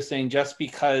is interesting just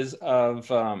because of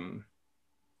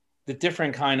the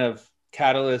different kind of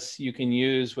catalysts you can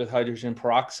use with hydrogen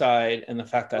peroxide, and the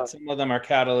fact that some of them are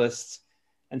catalysts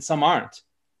and some aren't.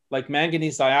 Like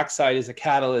manganese dioxide is a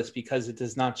catalyst because it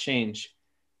does not change,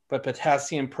 but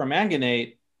potassium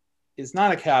permanganate is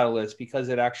not a catalyst because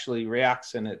it actually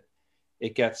reacts and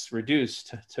it gets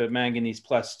reduced to manganese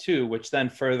 +2, which then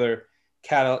further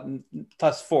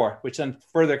 +4, which then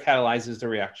further catalyzes the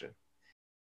reaction.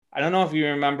 I don't know if you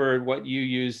remember what you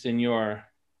used in your.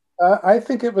 I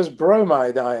think it was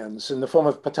bromide ions in the form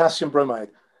of potassium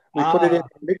bromide. We put it in Ah,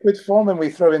 liquid form and we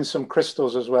throw in some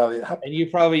crystals as well. and you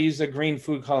probably use a green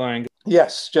food coloring.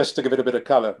 Yes, just to give it a bit of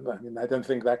color. I mean, I don't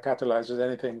think that catalyzes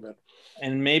anything, but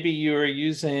And maybe you were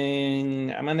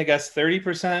using, I'm going to guess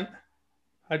 30%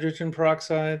 hydrogen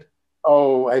peroxide.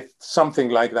 something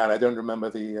like that. I don't remember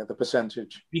the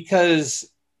percentage.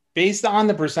 Because based on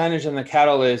the percentage in the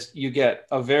catalyst, you get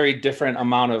a very different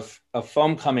amount of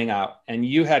foam coming out. And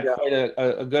you had Yeah. quite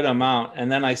a good amount.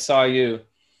 And then I saw you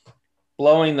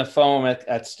blowing the foam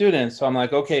at students. So I'm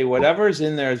like, okay, whatever is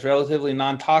in there is relatively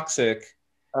non-toxic,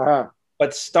 Uh-huh.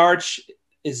 but starch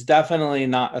is definitely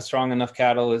not a strong enough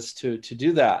catalyst to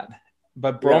do that.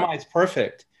 But Yeah. bromide's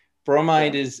perfect.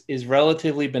 Bromide is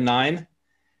relatively benign,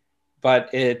 but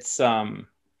it's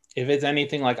if it's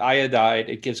anything like iodide,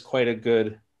 it gives quite a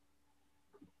good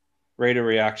rate of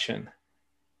reaction.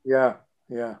 Yeah.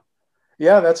 Yeah.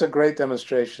 Yeah. That's a great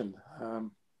demonstration.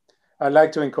 I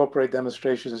like to incorporate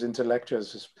demonstrations into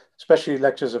lectures, especially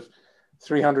lectures of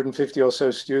 350 or so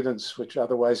students, which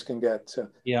otherwise can get a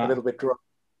Yeah. little bit dry.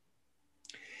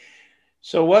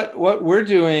 So what we're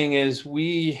doing is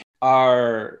we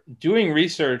are doing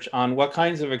research on what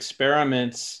kinds of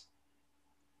experiments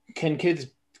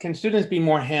can students be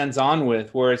more hands-on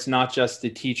with, where it's not just the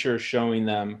teacher showing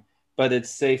them, but it's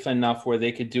safe enough where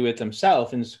they could do it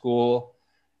themselves in school,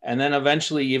 and then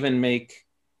eventually even make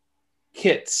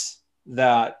kits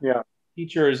that Yeah.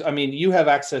 teachers, I mean, you have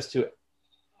access to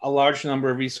a large number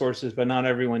of resources, but not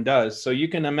everyone does. So you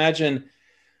can imagine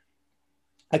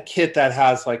a kit that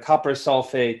has like copper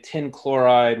sulfate, tin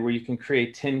chloride, where you can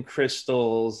create tin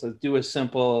crystals, do a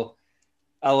simple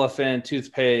elephant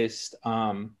toothpaste,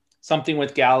 something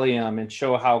with gallium, and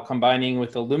show how combining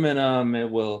with aluminum, it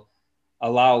will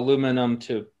allow aluminum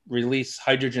to release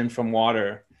hydrogen from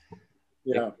water.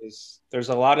 Yeah. There's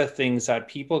a lot of things that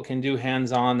people can do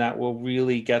hands-on that will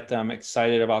really get them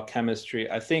excited about chemistry.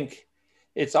 I think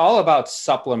it's all about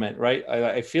supplement, right?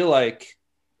 I feel like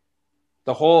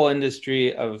the whole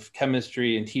industry of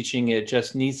chemistry and teaching it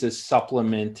just needs a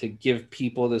supplement to give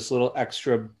people this little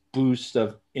extra boost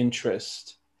of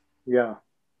interest. Yeah.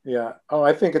 Yeah. Oh,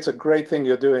 I think it's a great thing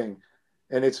you're doing.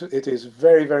 And it is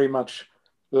very, very much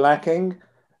lacking.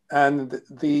 And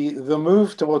the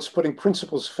move towards putting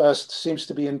principles first seems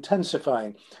to be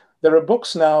intensifying. There are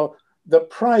books now that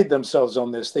pride themselves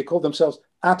on this. They call themselves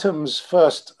atoms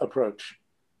first approach,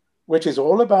 which is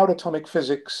all about atomic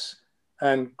physics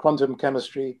and quantum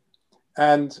chemistry.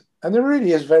 And there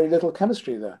really is very little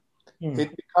chemistry there. Hmm.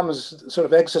 It becomes sort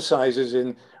of exercises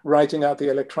in writing out the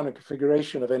electronic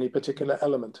configuration of any particular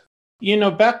element. You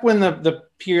know, back when the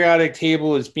periodic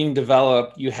table was being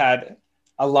developed, you had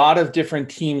a lot of different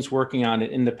teams working on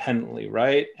it independently,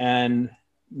 right? And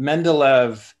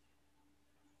Mendeleev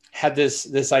had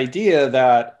this idea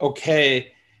that,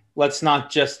 okay, let's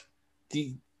not just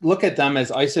look at them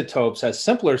as isotopes, as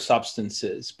simpler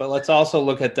substances, but let's also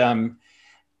look at them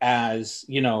as,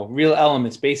 you know, real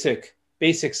elements, basic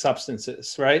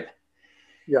substances, right?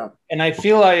 Yeah. And I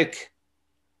feel like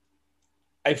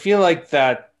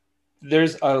that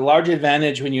there's a large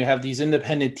advantage when you have these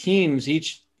independent teams,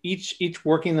 each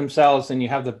working themselves, and you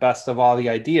have the best of all the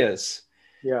ideas.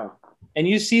 Yeah. And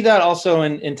you see that also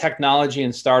in technology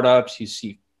and startups. You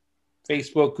see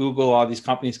Facebook, Google, all these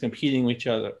companies competing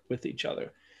with each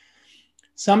other.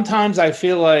 Sometimes I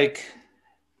feel like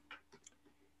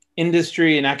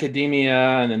industry and academia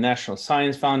and the National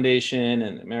Science Foundation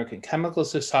and the American Chemical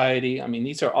Society, I mean,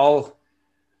 these are all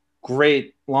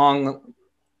great long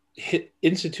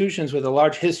institutions with a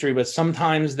large history, but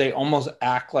sometimes they almost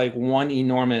act like one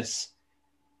enormous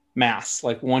mass,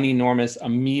 like one enormous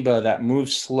amoeba that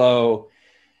moves slow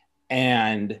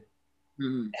and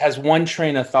has one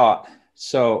train of thought.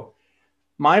 So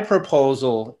my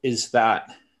proposal is that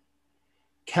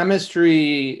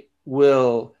chemistry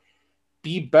will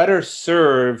be better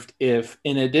served if,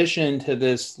 in addition to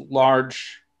this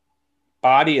large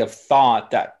body of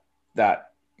thought that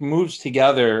moves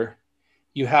together,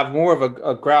 you have more of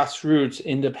a grassroots,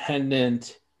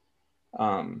 independent,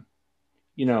 you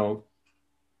know,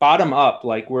 bottom up,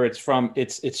 like where it's from.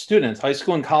 It's students, high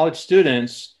school and college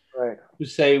students, Right.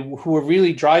 who are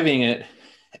really driving it,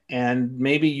 and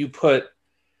maybe you put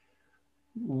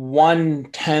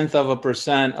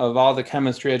 0.1% of all the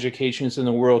chemistry educations in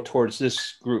the world towards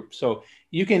this group. So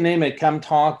you can name it Chem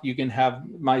Talk. You can have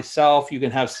myself. You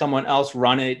can have someone else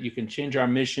run it. You can change our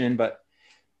mission. But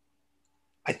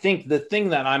I think the thing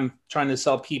that I'm trying to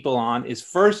sell people on is,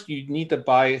 first, you need to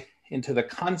buy into the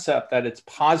concept that it's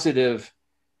positive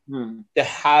to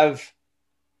have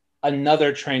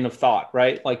another train of thought,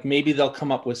 right? Like maybe they'll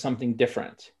come up with something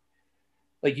different.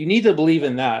 like you need to believe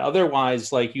in that.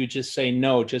 Otherwise, like you just say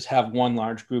no, just have one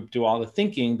large group do all the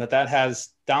thinking, but that has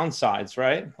downsides,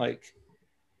 right? Like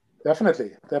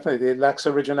Definitely, definitely. It lacks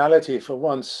originality for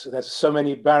once. There's so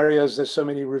many barriers, there's so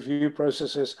many review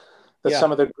processes that yeah,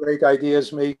 some of the great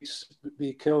ideas may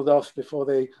be killed off before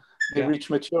they yeah, reach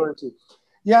maturity.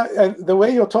 Yeah, and the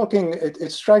way you're talking,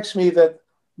 it strikes me that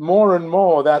more and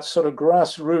more that sort of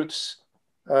grassroots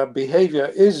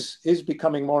behavior is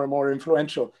becoming more and more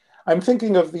influential. I'm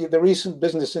thinking of the recent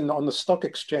business on the stock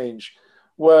exchange,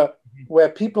 where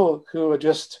people who are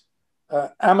just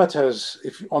amateurs,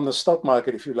 if on the stock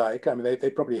market, if you like. I mean, they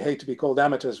probably hate to be called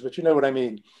amateurs, but you know what I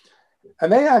mean.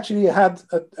 And they actually had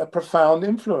a profound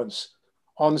influence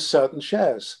on certain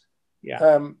shares. yeah.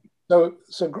 So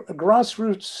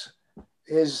grassroots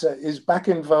is back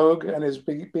in vogue and is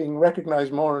being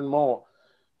recognized more and more.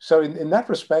 So in that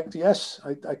respect, yes,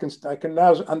 I can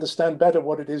now understand better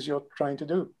what it is you're trying to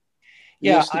do. The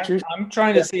Yeah, institution. I'm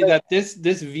trying to say that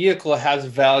this vehicle has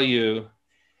value,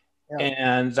 Yeah,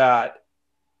 and that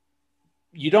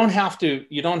you don't have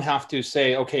to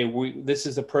say, okay, this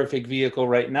is a perfect vehicle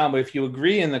right now. But if you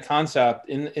agree in the concept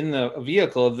in the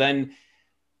vehicle, then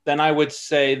I would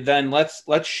say then let's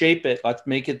shape it. Let's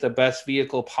make it the best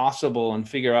vehicle possible and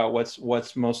figure out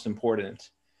what's most important.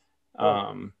 sure,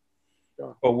 Um,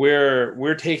 sure. but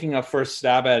we're taking a first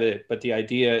stab at it. But the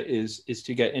idea is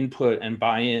to get input and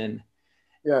buy-in,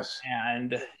 Yes,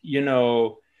 and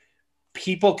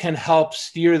people can help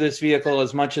steer this vehicle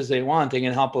as much as they want. They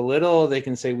can help a little. They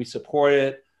can say we support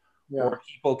it, yeah, or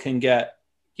people can get,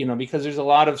 because there's a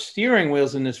lot of steering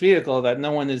wheels in this vehicle that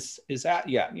no one is at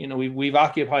yet. We've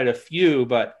occupied a few,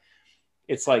 but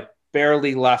it's like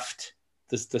barely left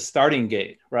the starting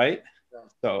gate, right? yeah.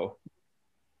 So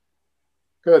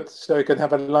Good. So it can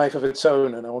have a life of its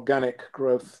own, an organic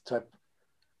growth type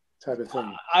of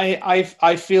thing.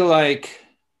 I feel like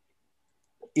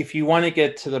if you want to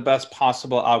get to the best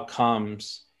possible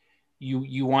outcomes,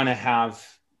 you want to have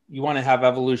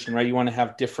evolution, right? You want to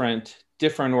have different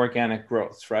organic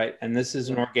growths, right? And this is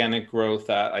an Yeah, organic growth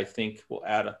that I think will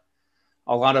add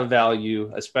a lot of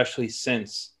value, especially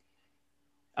since,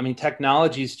 I mean,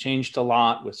 technology's changed a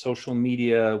lot with social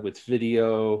media, with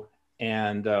video,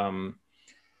 and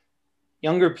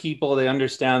younger people, they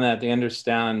understand that. They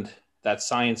understand that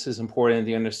science is important.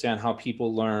 They understand how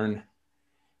people learn,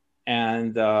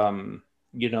 and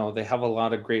they have a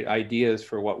lot of great ideas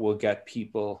for what will get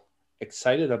people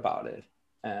excited about it.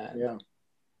 And yeah,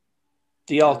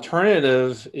 the yeah,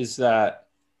 alternative is that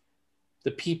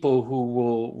the people who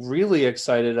will really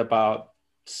excited about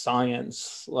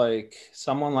science, like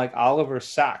someone like Oliver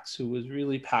Sacks, who was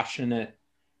really passionate.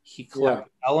 He yeah.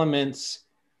 collected elements.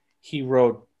 He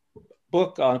wrote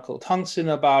book Uncle Tungsten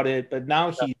about it, but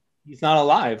now he's not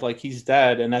alive. Like he's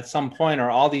dead. And at some point, are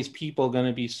all these people going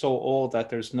to be so old that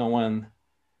there's no one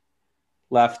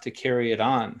left to carry it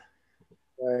on?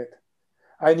 Right.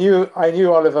 I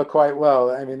knew Oliver quite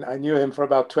well. I mean, I knew him for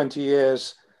about 20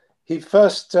 years. He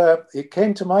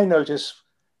came to my notice.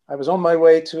 I was on my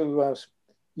way to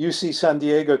UC San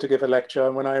Diego to give a lecture,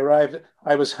 and when I arrived,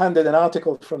 I was handed an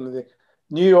article from the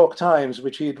New York Times,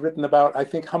 which he had written about, I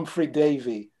think, Humphrey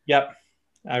Davy. Yep,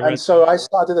 I And read. so I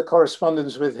started a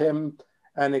correspondence with him,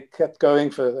 and it kept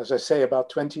going for, as I say, about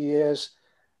 20 years.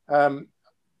 Um,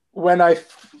 when I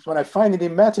finally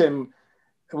met him,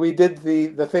 we did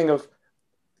the thing of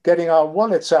getting our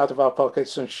wallets out of our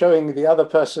pockets and showing the other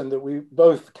person that we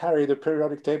both carried a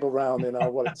periodic table round in our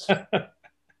wallets.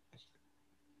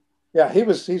 Yeah,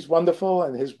 he's wonderful,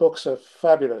 and his books are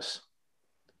fabulous.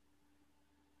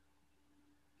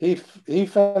 He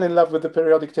fell in love with the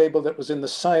periodic table that was in the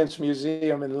Science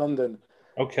Museum in London,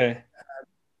 Okay.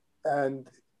 and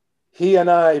he and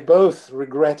I both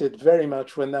regretted very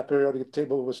much when that periodic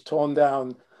table was torn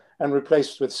down and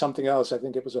replaced with something else. I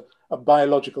think it was a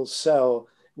biological cell,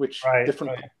 which Right,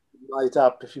 different right. light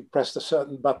up if you pressed a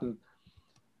certain button.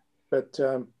 But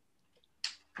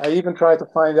I even tried to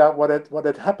find out what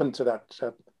had happened to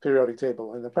that periodic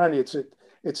table, and apparently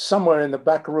it's somewhere in the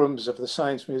back rooms of the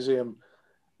Science Museum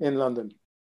in London.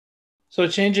 So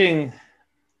changing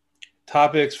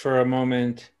topics for a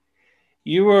moment,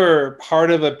 you were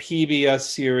part of a PBS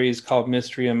series called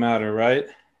Mystery and Matter, right?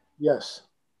 Yes,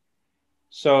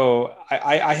 So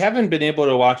I haven't been able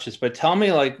to watch this, but tell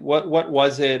me like what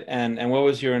was it, and what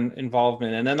was your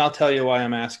involvement, and then I'll tell you why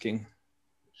I'm asking.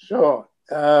 sure.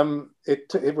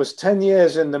 It was 10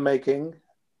 years in the making,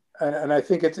 and I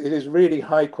think it is really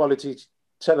high quality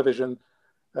television.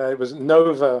 It was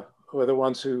Nova who were the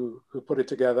ones who put it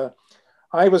together.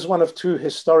 I was one of two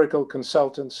historical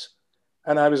consultants,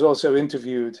 and I was also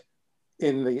interviewed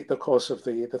in the course of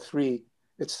the three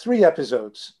It's 3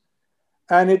 episodes.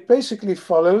 And it basically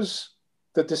follows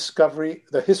the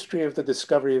history of the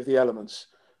discovery of the elements.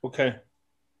 Okay.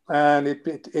 And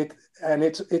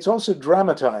it's also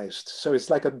dramatized. So it's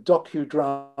like a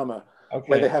docudrama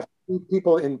where they have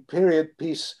people in period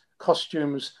piece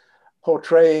costumes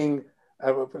portraying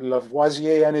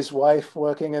Lavoisier and his wife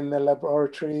working in the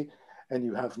laboratory. And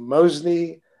you have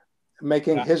Moseley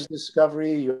making his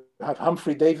discovery. You have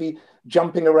Humphrey Davy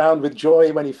jumping around with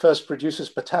joy when he first produces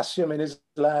potassium in his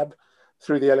lab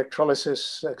through the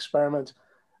electrolysis experiment,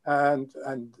 and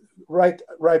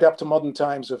right up to modern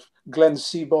times of Glenn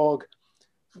Seaborg,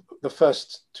 the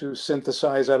first to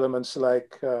synthesize elements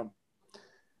like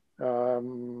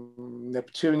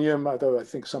neptunium, although I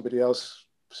think somebody else,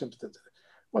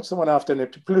 what's the one after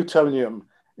plutonium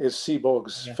is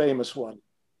Seaborg's famous one,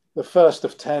 the first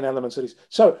of 10 elements that he's,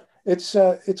 so it's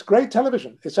great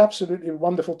television. It's absolutely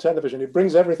wonderful television. It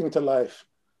brings everything to life.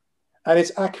 And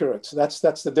it's accurate. That's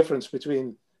the difference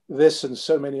between this and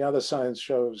so many other science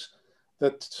shows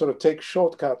that sort of take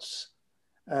shortcuts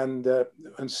and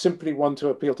simply want to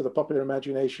appeal to the popular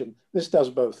imagination. This does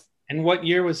both. And what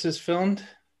year was this filmed?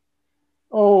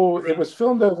 Oh, it was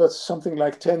filmed over something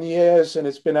like 10 years, and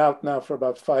it's been out now for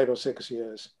about 5 or 6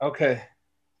 years. Okay.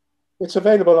 It's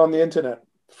available on the internet,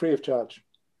 free of charge.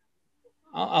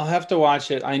 I'll have to watch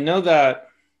it. I know that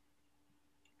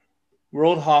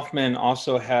Roald Hoffman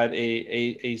also had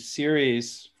a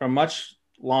series from much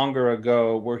longer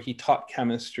ago where he taught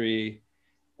chemistry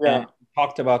and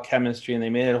talked about chemistry, and they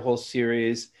made it a whole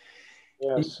series.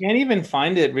 Yes. You can't even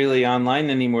find it really online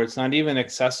anymore. It's not even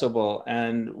accessible.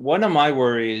 And one of my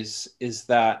worries is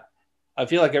that I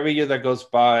feel like every year that goes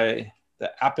by,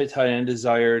 the appetite and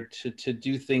desire to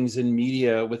do things in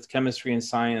media with chemistry and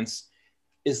science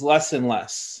is less and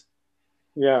less.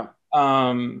 Yeah.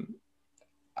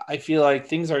 I feel like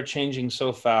things are changing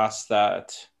so fast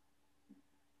that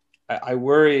I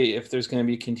worry if there's going to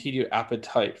be continued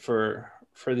appetite for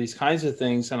these kinds of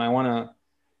things. And I want to,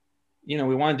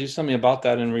 we want to do something about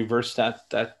that and reverse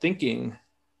that thinking.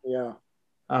 Yeah.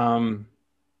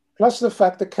 Plus the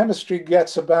fact that chemistry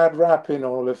gets a bad rap in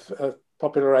all of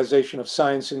popularization of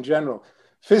science in general.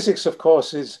 Physics, of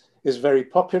course, is very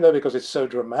popular because it's so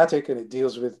dramatic and it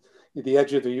deals with the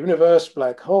edge of the universe,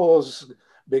 black holes,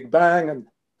 Big Bang,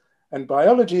 and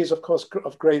biology is, of course,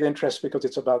 of great interest because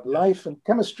it's about life, and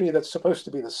chemistry, that's supposed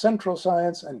to be the central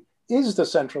science and is the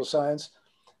central science,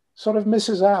 sort of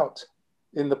misses out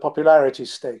in the popularity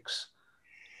stakes.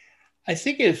 I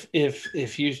think if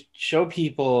you show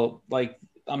people like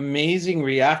amazing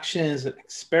reactions and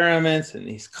experiments and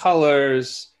these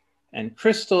colors and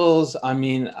crystals, I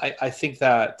mean, I think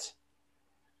that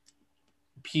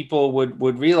people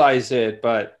would realize it,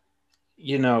 but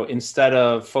instead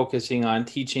of focusing on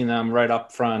teaching them right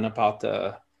up front about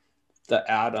the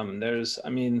atom, there's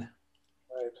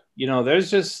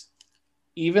just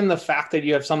even the fact that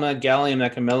you have something like gallium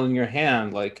that can melt in your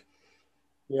hand, like,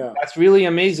 that's really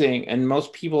amazing. And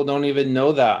most people don't even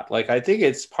know that. Like, I think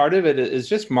it's part of it is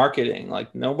just marketing.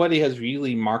 Like, nobody has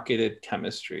really marketed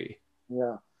chemistry.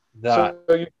 Yeah. So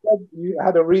you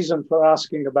had a reason for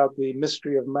asking about the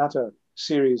Mystery of Matter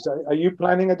series. Are you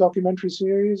planning a documentary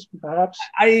series, perhaps?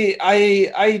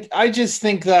 I just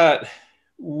think that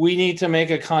we need to make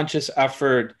a conscious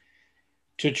effort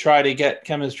to try to get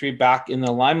chemistry back in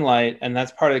the limelight, and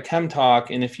that's part of Chem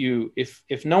Talk. And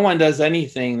if no one does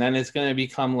anything, then it's going to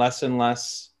become less and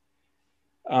less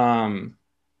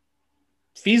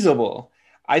feasible.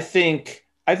 I think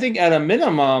at a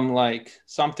minimum, like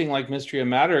something like Mystery of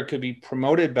Matter could be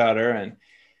promoted better, and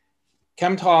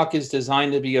Chem Talk is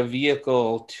designed to be a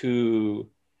vehicle to,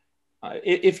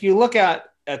 if you look at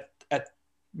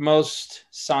most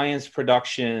science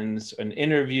productions and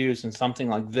interviews and something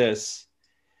like this,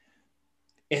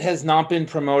 it has not been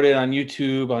promoted on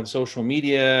YouTube, on social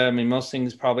media. I mean, most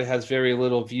things probably has very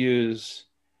little views.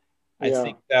 I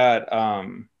think that,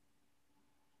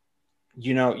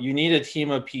 you need a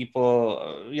team of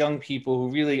people, young people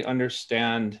who really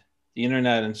understand the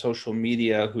internet and social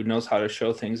media, who knows how to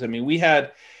show things. I mean, we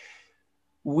had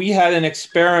an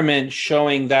experiment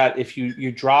showing that if you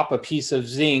drop a piece of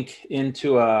zinc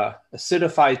into a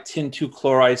acidified tin 2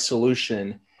 chloride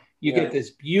solution, you get this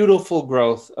beautiful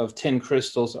growth of tin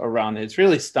crystals around it. It's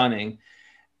really stunning.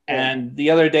 And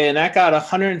the other day, and that got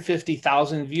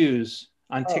 150,000 views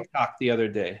on TikTok the other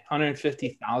day,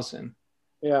 150,000.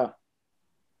 Yeah.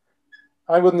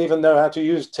 I wouldn't even know how to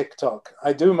use TikTok.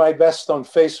 I do my best on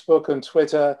Facebook and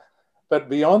Twitter, but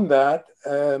beyond that,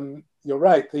 you're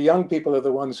right. The young people are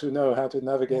the ones who know how to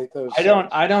navigate those.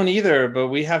 I don't either, but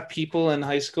we have people in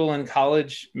high school and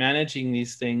college managing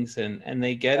these things, and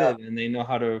they get it, and they know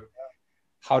how to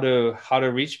how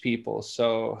to reach people.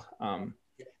 So And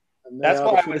they that's are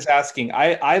the why I future. was asking.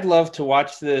 I'd love to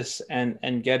watch this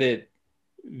and get it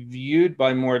viewed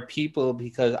by more people,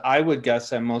 because I would guess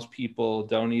that most people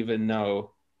don't even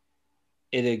know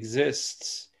it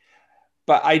exists.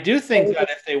 But I do think that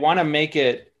if they want to make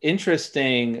it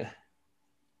interesting,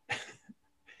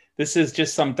 this is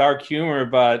just some dark humor,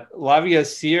 but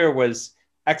Lavoisier was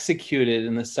executed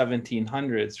in the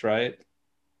 1700s, right?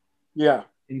 Yeah.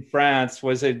 In France.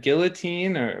 Was it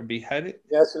guillotine or beheaded?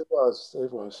 Yes, it was.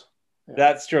 It was. Yeah.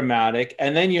 That's dramatic.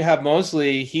 And then you have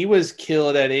Mosley. He was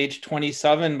killed at age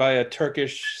 27 by a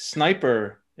Turkish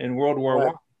sniper in World War Right.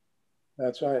 One.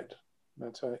 That's right.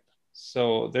 That's right.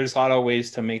 So there's a lot of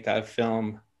ways to make that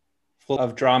film full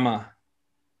of drama.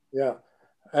 Yeah.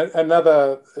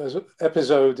 Another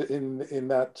episode in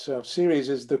that series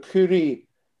is the Curie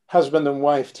husband and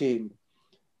wife team,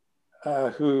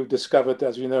 who discovered,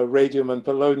 as you know, radium and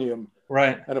polonium.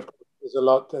 Right. And of course, there's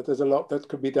a lot that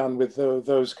could be done with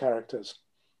those characters.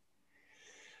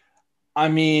 I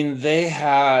mean, they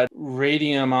had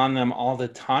radium on them all the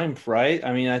time, right?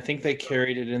 I mean, I think they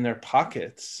carried it in their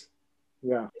pockets.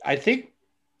 Yeah. I think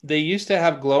they used to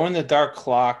have glow in the dark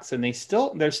clocks, and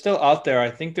they're still out there.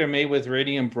 I think they're made with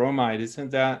radium bromide,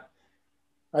 isn't that?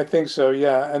 I think so,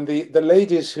 yeah. And the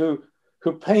ladies who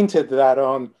painted that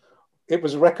on, it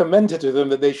was recommended to them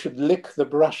that they should lick the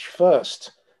brush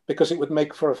first because it would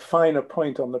make for a finer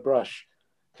point on the brush.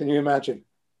 Can you imagine?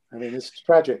 I mean, it's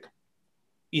tragic.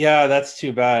 Yeah, that's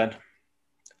too bad.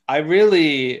 I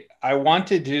want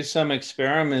to do some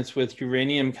experiments with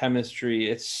uranium chemistry.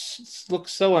 It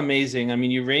looks so amazing. I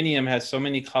mean, uranium has so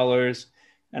many colors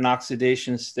and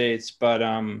oxidation states, but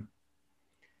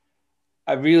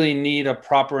I really need a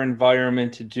proper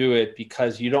environment to do it,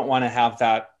 because you don't want to have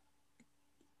that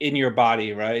in your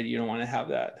body, right? You don't want to have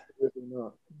that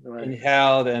Right.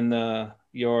 inhaled, and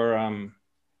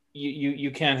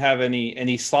you can't have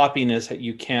any sloppiness that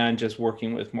you can just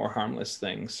working with more harmless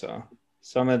things. So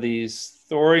some of these,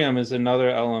 thorium is another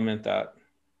element that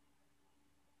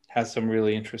has some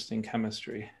really interesting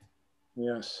chemistry.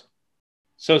 Yes.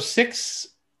 So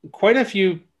quite a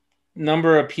few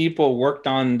number of people worked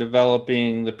on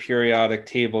developing the periodic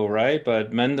table, right?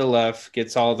 But Mendeleev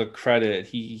gets all the credit.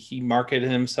 He marketed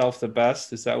himself the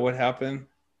best. Is that what happened?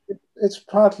 It's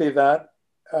partly that.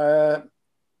 I'm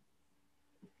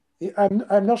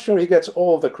not sure he gets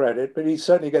all the credit, but he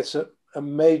certainly gets a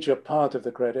major part of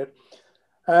the credit.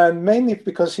 And mainly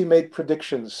because he made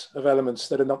predictions of elements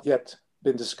that had not yet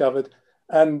been discovered.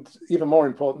 And even more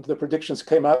important, the predictions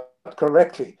came out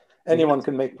correctly. Anyone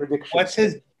can make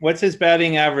predictions. What's his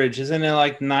batting average? Isn't it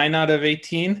like 9 out of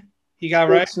 18? He got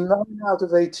right? It's 9 out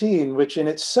of 18, which in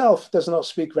itself does not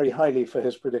speak very highly for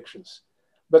his predictions.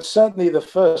 But certainly the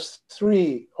first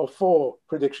 3 or 4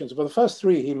 predictions, well, the first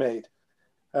 3 he made,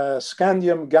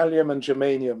 scandium, gallium, and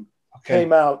germanium,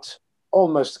 came out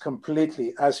almost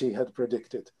completely as he had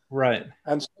predicted. Right.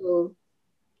 And so,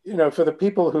 for the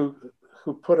people who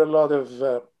put a lot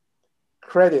of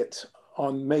credit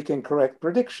on making correct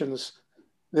predictions,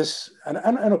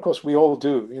 and of course we all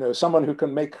do, someone who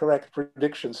can make correct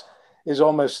predictions is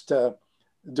almost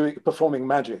performing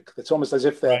magic. It's almost as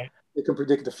if they can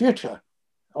predict the future,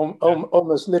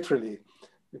 almost literally.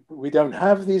 We don't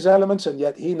have these elements, and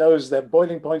yet he knows their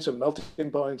boiling points and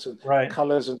melting points and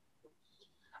colors.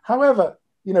 However,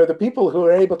 the people who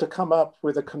are able to come up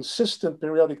with a consistent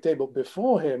periodic table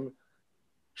before him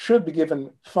should be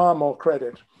given far more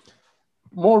credit.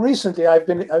 More recently, I've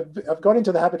got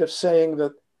into the habit of saying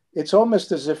that it's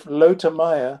almost as if Lothar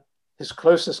Meyer, his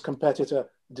closest competitor,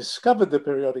 discovered the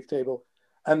periodic table,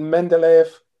 and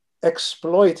Mendeleev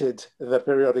exploited the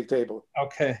periodic table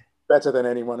better than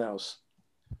anyone else.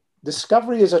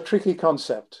 Discovery is a tricky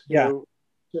concept.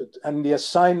 And the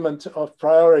assignment of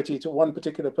priority to one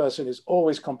particular person is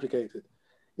always complicated.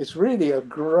 It's really a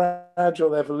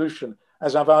gradual evolution,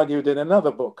 as I've argued in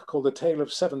another book called The Tale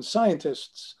of Seven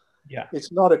Scientists. Yeah.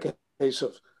 It's not a case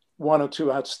of 1 or 2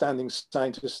 outstanding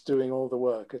scientists doing all the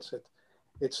work. It's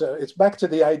back to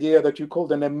the idea that you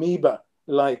called an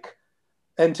amoeba-like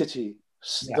entity.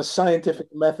 Yeah. The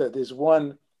scientific method is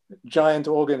one giant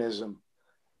organism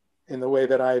in the way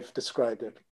that I've described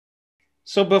it.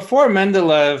 So before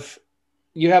Mendeleev,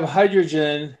 you have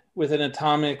hydrogen with an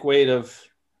atomic weight of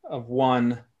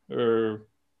 1 or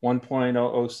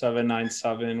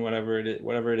 1.00797, whatever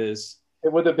it is.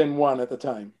 It would have been 1 at the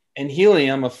time. And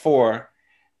helium of 4.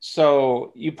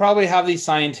 So you probably have these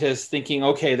scientists thinking,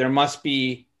 okay, there must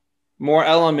be more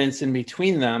elements in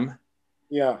between them.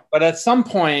 Yeah. But at some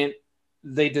point,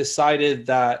 they decided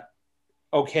that,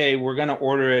 okay, we're going to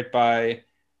order it by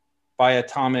by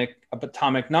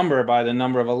atomic number, by the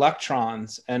number of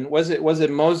electrons. And was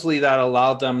it Moseley that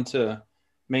allowed them to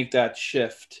make that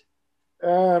shift?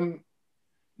 No,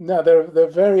 there are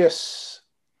various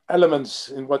elements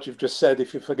in what you've just said,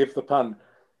 if you forgive the pun.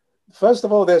 First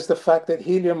of all, there's the fact that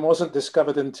helium wasn't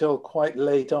discovered until quite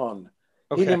late on.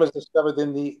 Okay. Helium was discovered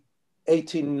in the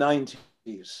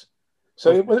 1890s. So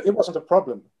it wasn't a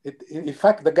problem. In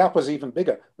fact, the gap was even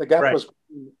bigger. The gap was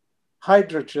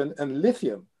hydrogen and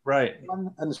lithium, right,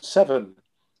 1 and 7.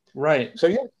 Right. So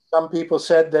yeah, some people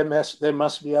said there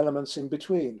must be elements in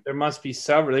between. There must be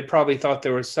several. They probably thought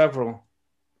there were several.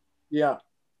 Yeah.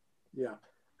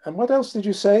 And what else did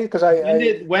you say? Because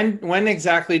when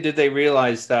exactly did they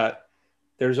realize that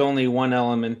there's only one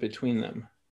element between them?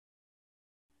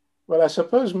 Well, I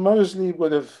suppose Moseley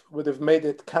would have made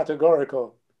it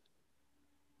categorical.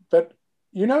 But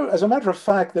as a matter of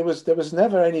fact, there was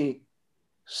never any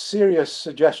serious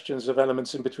suggestions of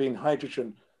elements in between hydrogen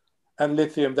and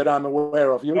lithium that I'm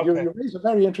aware of. You raise a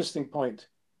very interesting point.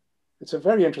 It's a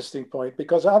very interesting point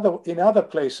because in other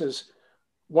places,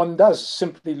 one does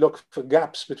simply look for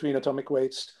gaps between atomic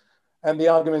weights. And the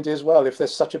argument is, well, if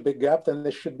there's such a big gap, then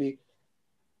there should be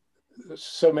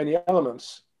so many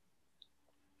elements,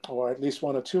 or at least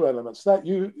 1 or 2 elements. That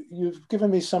you've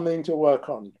given me something to work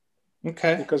on.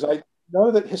 Okay. Because I know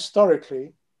that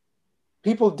historically,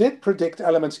 people did predict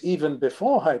elements even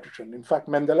before hydrogen. In fact,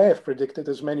 Mendeleev predicted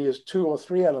as many as 2 or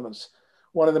 3 elements.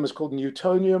 One of them is called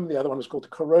newtonium, the other one is called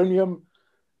coronium.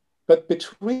 But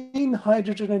between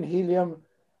hydrogen and helium,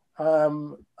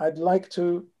 I'd like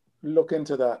to look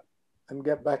into that and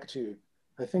get back to you.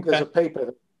 I think there's a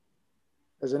paper,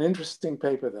 there's an interesting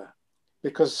paper there,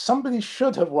 because somebody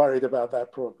should have worried about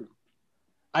that problem.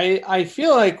 I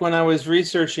feel like when I was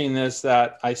researching this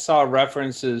that I saw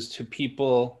references to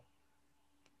people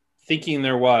thinking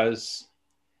there was,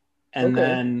 and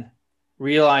then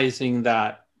realizing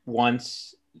that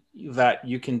once that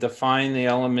you can define the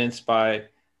elements by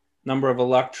number of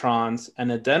electrons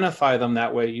and identify them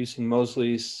that way using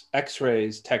Moseley's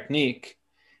X-rays technique,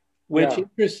 which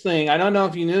interesting, I don't know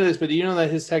if you knew this, but do you know that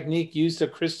his technique used a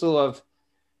crystal of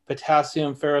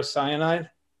potassium ferrocyanide?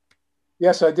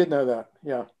 Yes, I did know that,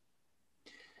 yeah.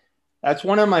 That's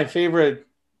one of my favorite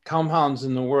compounds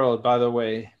in the world, by the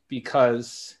way,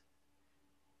 because,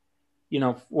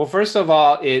 well, first of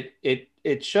all,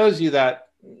 it shows you that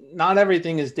not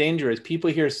everything is dangerous. People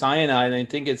hear cyanide and they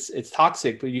think it's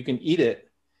toxic, but you can eat it.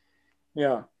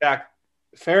 Yeah. In fact,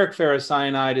 ferric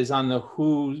ferrocyanide is on the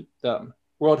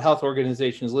World Health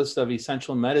Organization's list of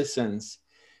essential medicines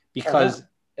because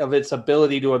of its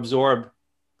ability to absorb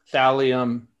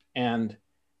thallium and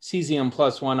cesium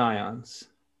 +1 ions.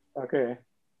 Okay.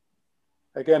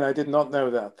 Again, I did not know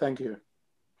that. Thank you.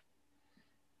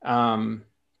 And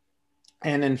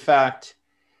in fact,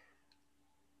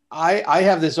 I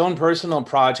have this own personal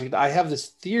project. I have this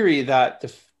theory that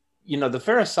the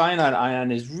ferrocyanide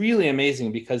ion is really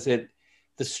amazing because the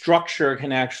structure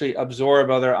can actually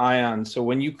absorb other ions. So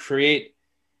when you create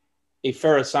a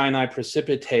ferrocyanide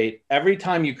precipitate, every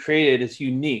time you create it, it's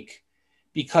unique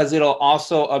because it'll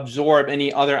also absorb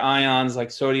any other ions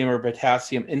like sodium or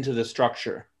potassium into the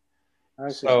structure. I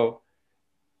see.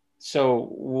 So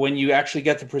when you actually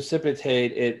get the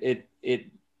precipitate,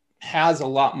 it has a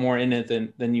lot more in it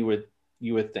than you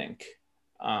would think.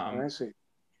 I see.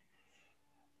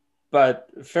 But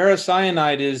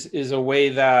ferrocyanide is a way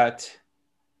that,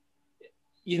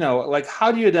 like,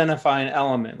 how do you identify an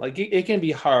element? Like it can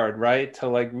be hard, right? To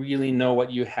like really know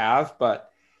what you have, but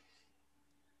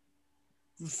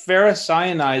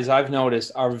ferrocyanides I've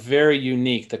noticed are very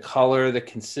unique. The color, the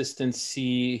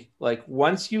consistency, like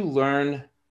once you learn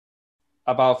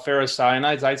about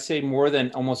ferrocyanides, I'd say more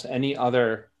than almost any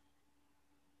other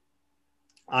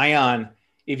ion,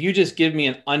 if you just give me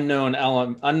an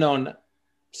unknown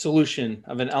solution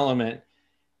of an element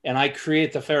and I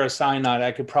create the ferrocyanide,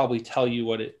 I could probably tell you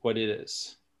what it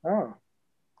is. Oh,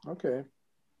 okay.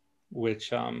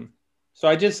 Which so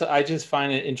I just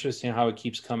find it interesting how it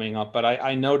keeps coming up, but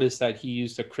I noticed that he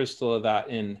used a crystal of that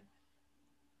in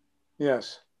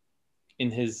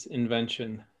his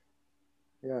invention.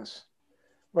 Yes.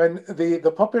 When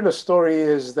the popular story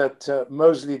is that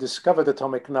Moseley discovered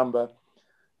atomic number,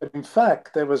 but in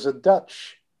fact there was a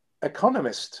Dutch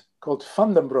economist called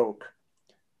Van den Broek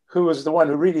who was the one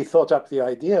who really thought up the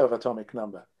idea of atomic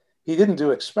number. He didn't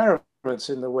do experiments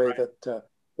in the way that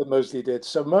Moseley did.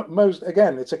 So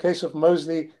again, it's a case of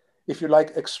Moseley, if you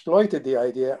like, exploited the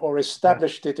idea or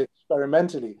established it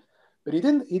experimentally, but he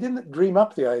didn't dream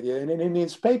up the idea. And in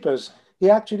his papers, he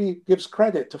actually gives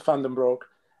credit to Van den Broek,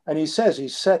 and he says he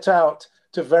set out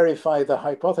to verify the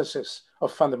hypothesis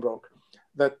of Van den Broek.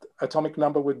 that atomic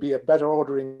number would be a better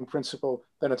ordering principle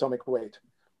than atomic weight.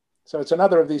 So it's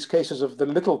another of these cases of the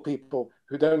little people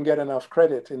who don't get enough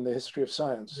credit in the history of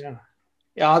science. Yeah.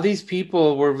 Yeah, all these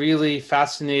people were really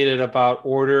fascinated about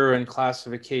order and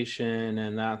classification,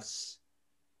 and that's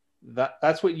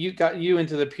what got you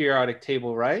into the periodic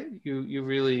table, right? You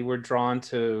really were drawn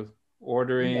to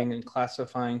ordering and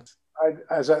classifying.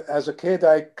 As a kid,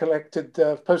 I collected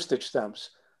postage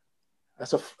stamps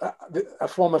as a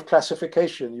form of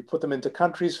classification. You put them into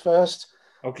countries first,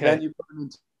 then you put them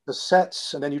into the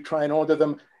sets, and then you try and order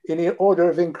them in the order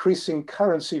of increasing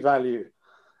currency value.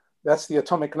 That's the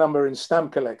atomic number in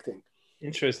stamp collecting.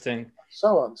 Interesting.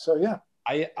 So on. So yeah.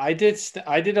 I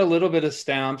did a little bit of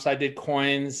stamps. I did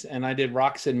coins, and I did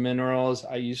rocks and minerals.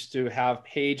 I used to have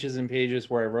pages and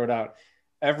pages where I wrote out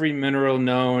every mineral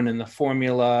known and the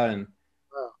formula, and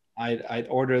I'd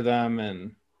order them.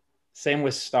 And same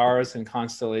with stars and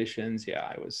constellations. Yeah,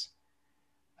 I was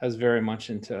very much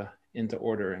into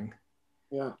ordering.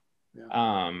 Yeah.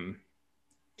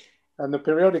 And the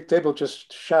periodic table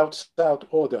just shouts out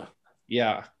order.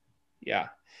 Yeah. And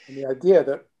the idea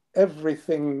that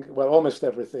everything, well, almost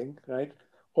everything, right?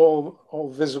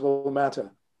 All visible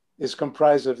matter is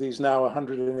comprised of these now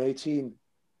 118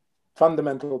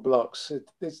 fundamental blocks.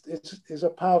 It's a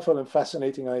powerful and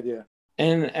fascinating idea.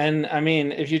 And I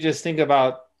mean, if you just think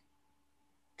about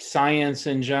science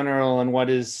in general and what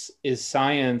is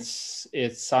science,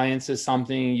 science is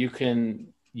something you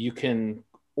can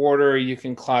order, you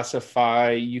can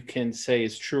classify, you can say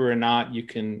it's true or not, you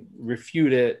can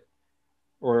refute it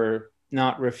or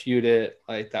not refute it.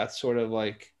 Like that's sort of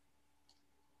like,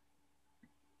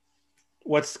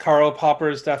 what's Karl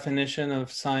Popper's definition of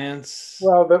science?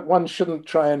 Well, that one shouldn't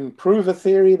try and prove a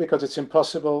theory because it's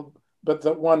impossible, but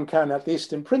that one can, at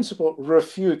least in principle,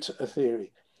 refute a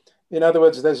theory. In other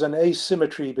words, there's an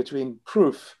asymmetry between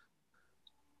proof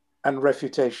and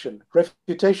refutation.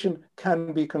 Refutation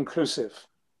can be conclusive.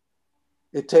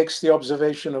 It takes the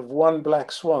observation of one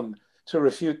black swan to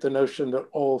refute the notion that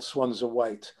all swans are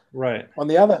white. Right. On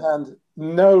the other hand,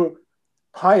 no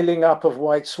piling up of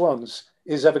white swans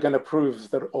is ever going to prove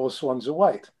that all swans are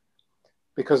white,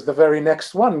 because the very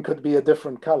next one could be a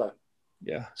different color.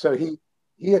 Yeah. So he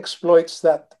exploits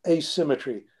that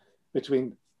asymmetry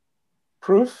between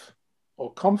proof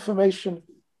or confirmation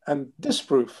and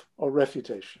disproof or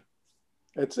refutation.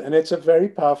 It's a very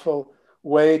powerful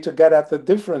way to get at the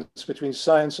difference between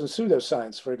science and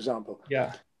pseudoscience, for example.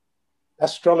 Yeah.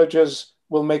 Astrologers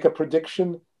will make a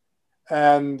prediction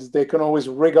and they can always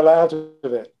wriggle out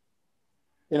of it.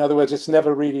 In other words, it's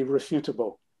never really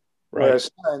refutable. Right. Whereas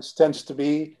science tends to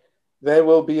be, there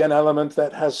will be an element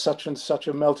that has such and such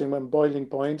a melting and boiling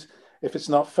point. If it's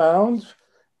not found,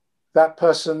 that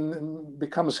person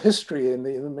becomes history in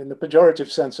the pejorative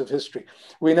sense of history.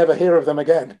 We never hear of them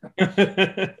again.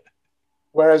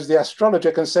 Whereas the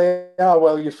astrologer can say,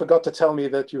 well, you forgot to tell me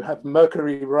that you have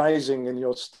Mercury rising in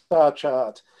your star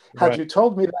chart. Had you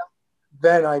told me that,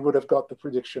 then I would have got the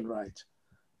prediction right.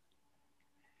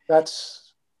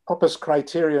 That's Popper's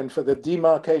criterion for the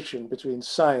demarcation between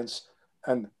science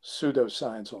and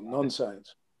pseudoscience or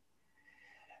non-science.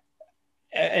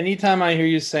 Anytime I hear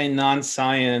you say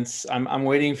non-science, I'm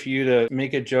waiting for you to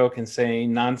make a joke and say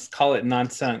call it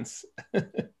nonsense.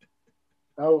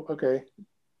 Oh, okay.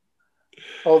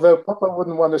 Although Popper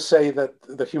wouldn't want to say that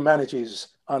the humanities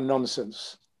are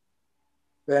nonsense.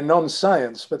 They're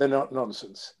non-science, but they're not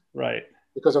nonsense. Right.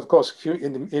 Because, of course,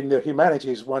 in the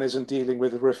humanities, one isn't dealing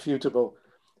with refutable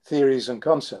theories and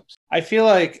concepts. I feel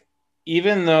like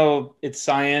even though it's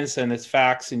science and it's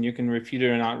facts and you can refute it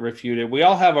or not refute it, we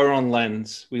all have our own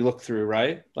lens we look through,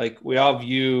 right? Like we all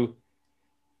view,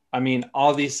 I mean,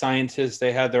 all these scientists,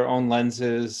 they had their own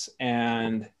lenses,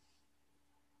 and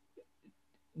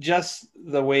just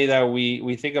the way that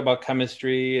we think about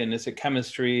chemistry, and is it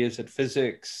chemistry, is it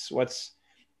physics,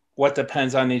 what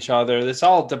depends on each other? This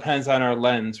all depends on our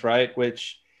lens, right?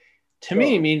 Which to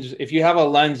me means if you have a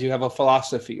lens, you have a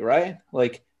philosophy, right?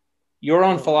 Like your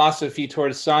own philosophy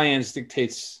towards science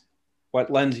dictates what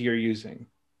lens you're using.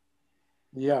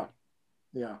 Yeah.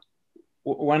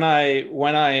 When I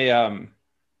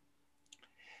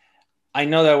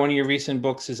know that one of your recent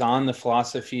books is on the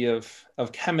philosophy of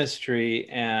chemistry,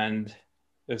 and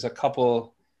there's a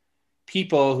couple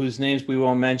people whose names we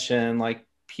won't mention, like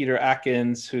Peter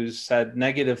Atkins, who's said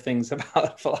negative things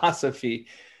about philosophy.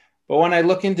 But when I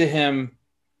look into him,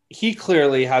 he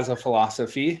clearly has a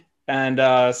philosophy. And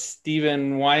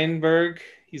Steven Weinberg,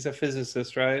 he's a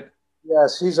physicist, right?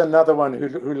 Yes, he's another one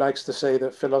who likes to say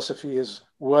that philosophy is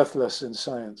worthless in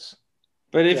science.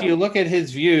 But if you look at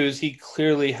his views, he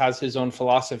clearly has his own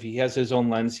philosophy. He has his own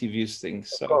lens he views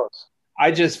things. So I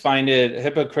just find it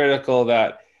hypocritical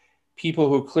that people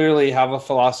who clearly have a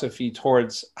philosophy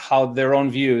towards how their own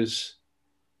views.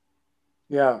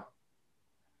 Yeah.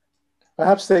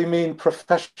 Perhaps they mean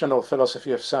professional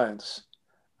philosophy of science,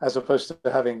 as opposed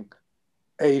to having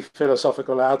a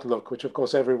philosophical outlook, which of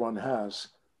course everyone has.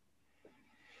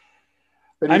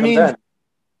 But even then,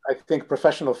 I think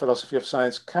professional philosophy of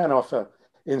science can offer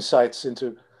insights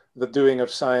into the doing of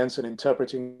science and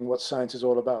interpreting what science is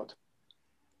all about.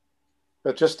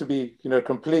 But just to be,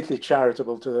 completely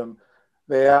charitable to them,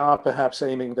 they are perhaps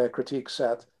aiming their critiques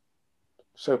at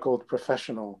so-called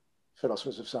professional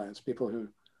philosophers of science, people who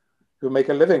make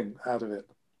a living out of it.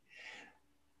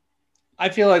 I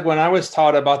feel like when I was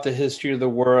taught about the history of the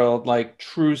world, like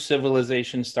true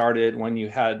civilization started when you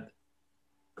had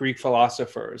Greek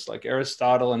philosophers like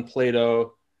Aristotle and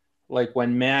Plato, like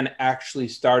when man actually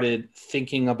started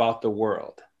thinking about the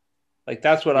world. Like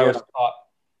that's what I was taught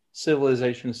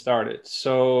civilization started.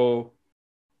 So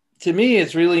to me,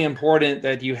 it's really important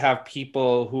that you have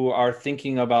people who are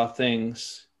thinking about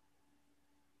things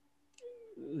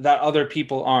that other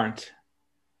people aren't.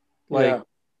 Like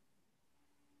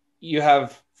you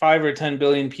have 5 or 10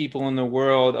 billion people in the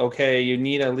world. Okay, you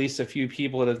need at least a few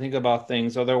people to think about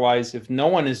things. Otherwise, if no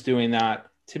one is doing that,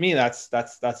 to me, that's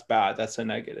bad. That's a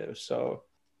negative. So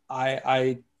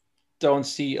I don't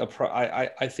see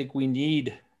I think we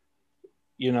need,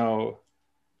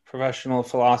 professional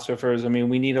philosophers. I mean,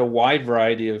 we need a wide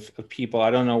variety of people. I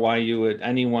don't know why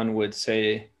anyone would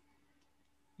say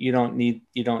you don't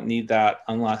need that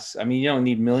unless, I mean, you don't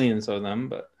need millions of them,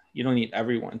 but you don't need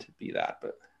everyone to be that.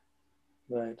 But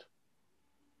right.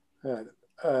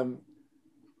 And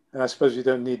I suppose you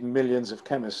don't need millions of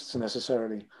chemists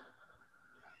necessarily.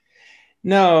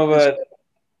 No, but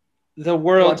the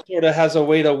world sort of has a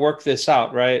way to work this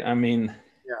out, right? I mean,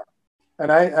 yeah.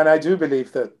 And I do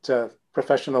believe that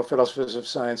professional philosophers of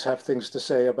science have things to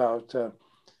say about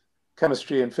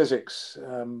chemistry and physics.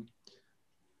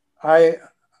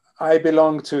 I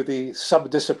belong to the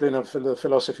subdiscipline of the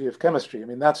philosophy of chemistry. I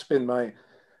mean, that's been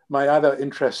my other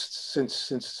interest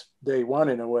since day one,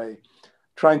 in a way,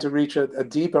 trying to reach a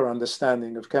deeper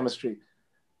understanding of chemistry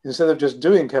instead of just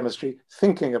doing chemistry,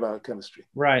 thinking about chemistry.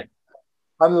 Right.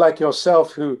 Unlike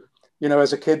yourself, who,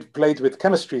 as a kid played with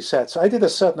chemistry sets, I did a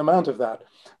certain amount of that,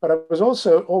 but I was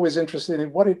also always interested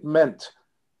in what it meant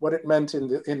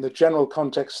in the general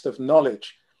context of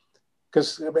knowledge.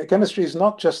 Because chemistry is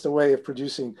not just a way of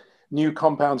producing new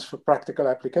compounds for practical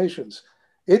applications.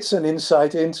 It's an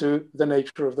insight into the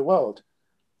nature of the world.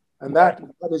 And that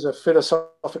is a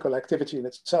philosophical activity in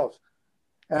itself.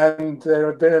 And there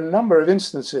have been a number of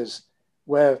instances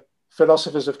where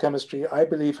philosophers of chemistry, I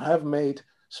believe, have made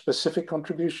specific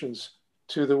contributions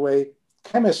to the way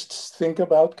chemists think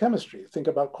about chemistry, think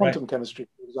about quantum chemistry,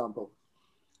 for example.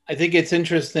 I think it's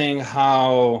interesting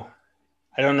how,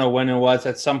 I don't know when it was,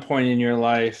 at some point in your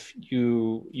life,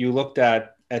 you looked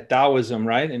at Taoism,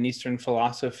 right? And Eastern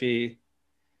philosophy.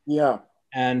 Yeah.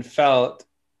 And felt,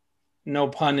 no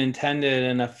pun intended,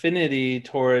 an affinity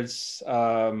towards,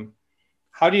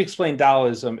 how do you explain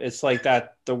Taoism? It's like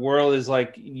that the world is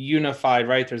like unified,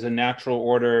 right? There's a natural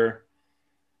order,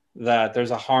 that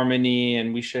there's a harmony,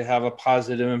 and we should have a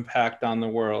positive impact on the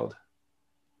world.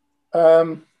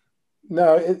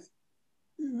 No,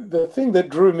 the thing that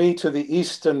drew me to the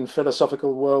Eastern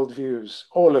philosophical worldviews,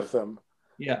 all of them.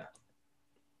 Yeah.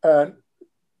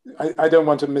 I don't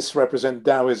want to misrepresent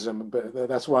Taoism, but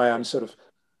that's why I'm sort of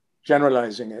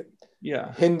generalizing it.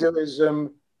 Yeah.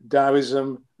 Hinduism,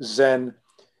 Taoism, Zen,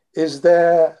 is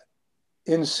their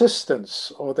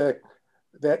insistence or their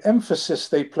emphasis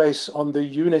they place on the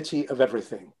unity of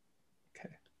everything.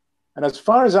 Okay. And as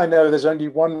far as I know, there's only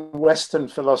one Western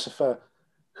philosopher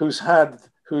who's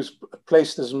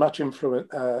placed as much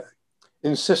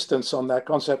insistence on that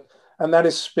concept, and that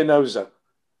is Spinoza,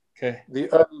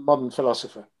 the early modern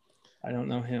philosopher. I don't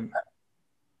know him.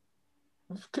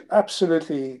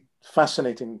 Absolutely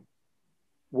fascinating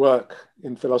work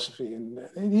in philosophy, and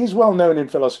he's well known in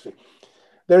philosophy.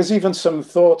 There's even some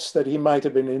thoughts that he might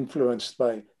have been influenced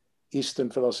by Eastern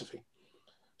philosophy.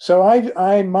 So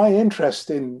my interest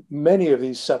in many of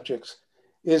these subjects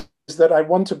is that I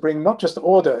want to bring not just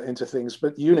order into things,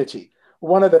 but unity.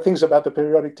 One of the things about the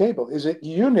periodic table is it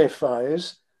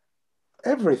unifies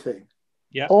everything,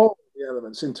 all the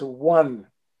elements into one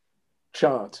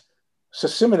chart. So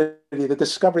similarly, the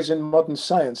discoveries in modern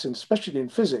science, and especially in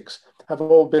physics, have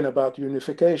all been about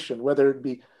unification, whether it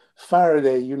be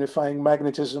Faraday unifying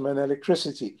magnetism and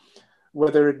electricity,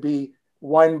 whether it be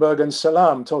Weinberg and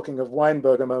Salam, talking of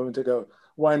Weinberg a moment ago,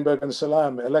 Weinberg and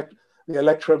Salam, the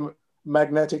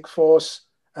electromagnetic force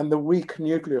and the weak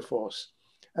nuclear force.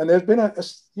 And there's been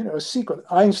a sequence,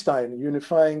 Einstein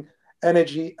unifying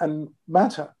energy and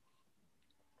matter.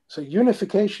 So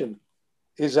unification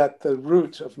is at the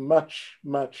root of much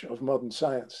of modern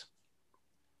science.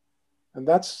 And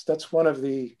that's one of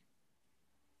the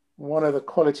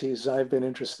qualities I've been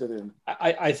interested in.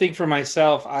 I think for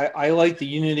myself, I like the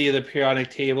unity of the periodic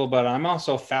table, but I'm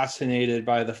also fascinated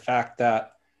by the fact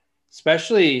that,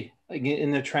 especially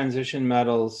in the transition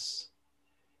metals,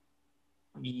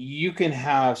 you can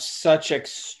have such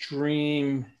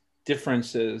extreme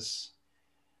differences.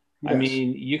 Yes. I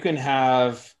mean, you can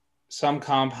have some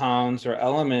compounds or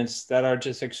elements that are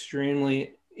just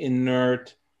extremely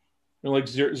inert, like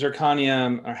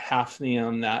zirconium or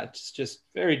hafnium, that's just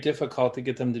very difficult to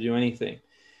get them to do anything.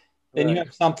 Then you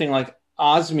have something like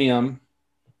osmium.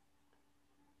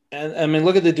 And I mean,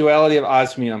 look at the duality of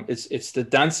osmium. It's the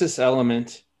densest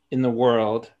element in the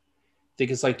world. I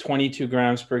think it's like 22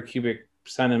 grams per cubic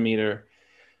centimeter.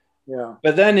 Yeah.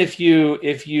 But then if you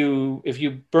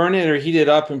burn it or heat it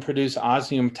up and produce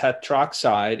osmium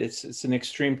tetroxide, it's an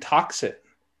extreme toxin.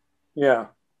 Yeah.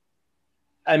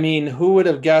 I mean, who would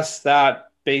have guessed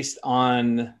that based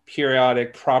on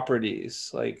periodic properties?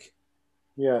 Like,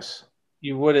 yes,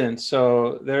 you wouldn't.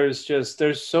 So there's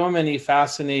so many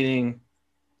fascinating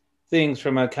things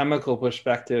from a chemical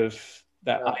perspective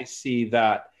that I see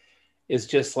that is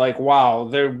just like, wow,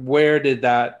 where did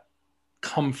that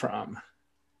come from?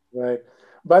 Right.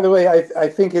 By the way, I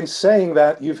think in saying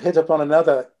that, you've hit upon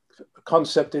another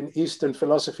concept in Eastern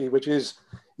philosophy, which is,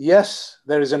 yes,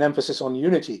 there is an emphasis on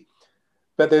unity,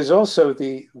 but there's also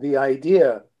the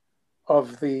idea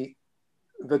of the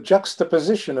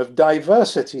juxtaposition of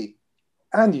diversity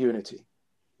and unity.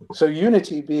 So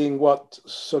unity being what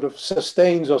sort of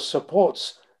sustains or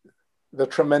supports the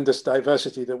tremendous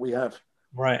diversity that we have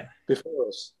before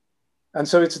us. And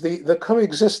so it's the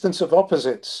coexistence of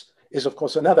opposites is, of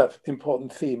course, another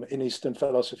important theme in Eastern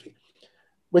philosophy,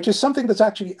 which is something that's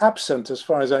actually absent, as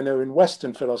far as I know, in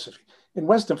Western philosophy. In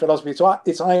Western philosophy,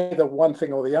 it's either one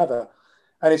thing or the other.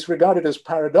 And it's regarded as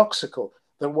paradoxical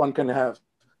that one can have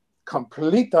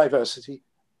complete diversity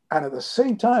and at the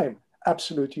same time,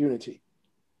 absolute unity.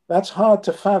 That's hard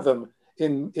to fathom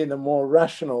in a more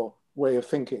rational way of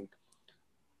thinking.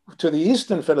 To the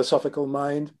Eastern philosophical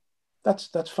mind, that's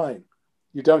fine.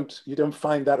 You don't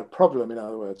find that a problem, in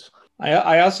other words.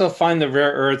 I also find the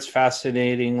rare earths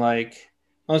fascinating. Like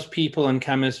most people in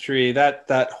chemistry,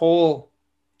 that whole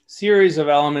series of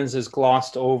elements is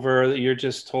glossed over. You're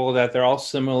just told that they're all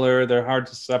similar, they're hard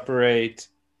to separate.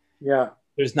 Yeah.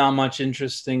 There's not much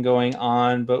interesting going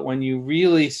on. But when you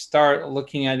really start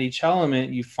looking at each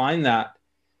element, you find that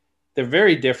they're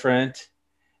very different.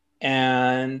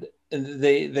 And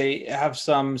they have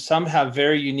some have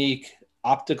very unique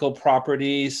optical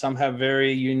properties, some have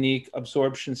very unique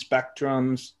absorption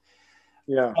spectrums.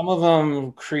 Yeah. Some of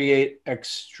them create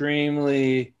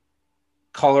extremely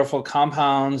colorful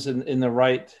compounds in the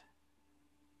right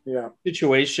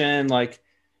situation. Like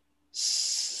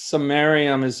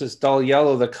samarium is this dull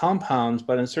yellow, the compounds,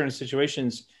 but in certain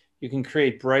situations, you can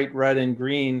create bright red and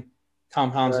green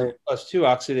compounds in +2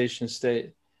 oxidation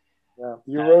state. Yeah.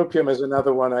 Europium is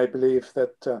another one, I believe,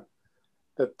 that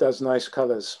does nice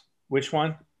colors. Which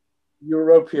one?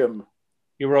 Europium.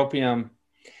 Europium.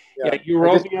 Yeah,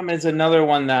 europium is another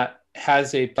one that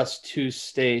has a +2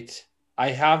 state.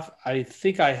 I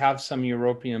think I have some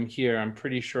europium here. I'm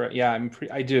pretty sure. Yeah,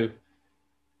 I do.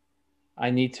 I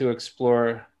need to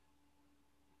explore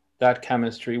that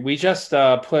chemistry. We just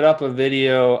put up a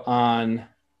video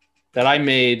that I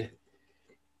made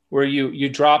where you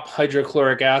drop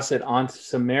hydrochloric acid onto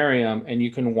samarium and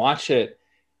you can watch it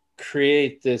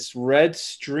create this red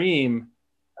stream,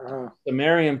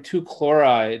 samarium 2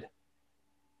 chloride,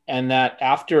 and that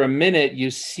after a minute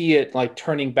you see it like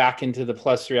turning back into the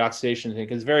 +3 oxidation thing.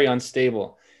 It's very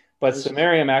unstable, but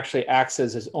samarium actually acts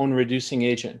as its own reducing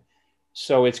agent.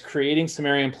 So it's creating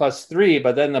samarium +3,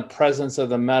 but then the presence of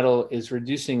the metal is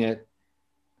reducing it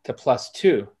to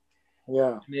 +2.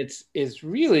 Yeah. And it's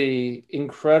really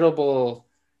incredible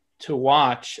to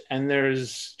watch. And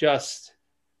there's just,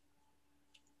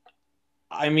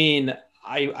 I mean,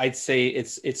 I'd say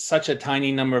it's such a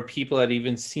tiny number of people that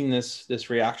even seen this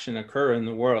reaction occur in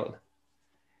the world.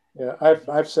 Yeah,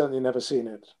 I've certainly never seen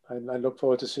it. I look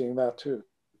forward to seeing that too.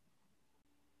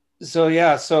 So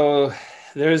yeah, so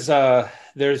there's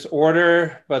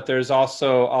order, but there's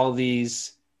also all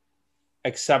these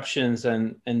exceptions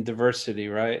and diversity,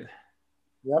 right?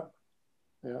 Yep.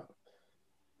 Yeah.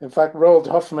 In fact, Roald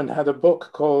Hoffmann had a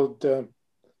book called The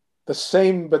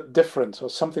Same But Different, or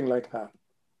something like that.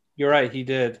 You're right, he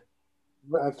did.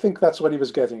 I think that's what he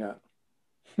was getting at.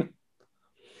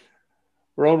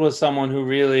 Rode was someone who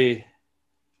really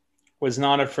was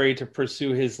not afraid to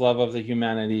pursue his love of the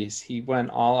humanities. He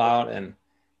went all out and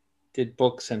did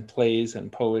books and plays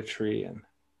and poetry, and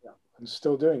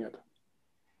still doing it.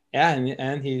 Yeah,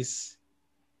 and he's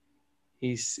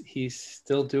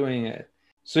still doing it.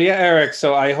 So yeah, Eric.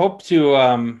 So I hope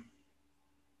to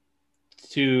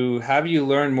have you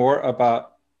learn more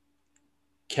about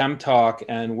ChemTalk,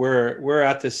 and we're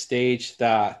at the stage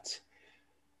that,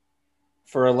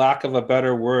 for a lack of a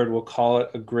better word, we'll call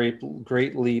it a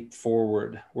great leap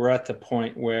forward. We're at the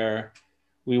point where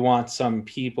we want some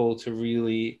people to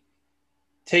really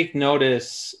take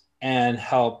notice and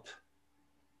help,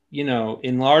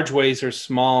 in large ways or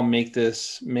small, make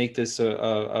this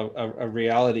a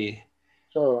reality.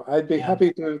 So I'd be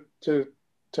happy to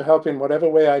help in whatever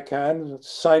way I can.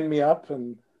 Sign me up,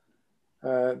 and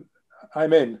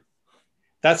I'm in.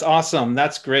 That's awesome.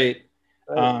 That's great.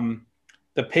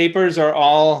 The papers are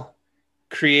all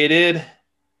created.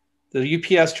 The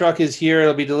UPS truck is here.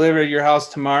 It'll be delivered at your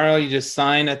house tomorrow. You just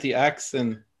sign at the X,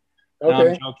 and okay. No,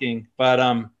 I'm joking,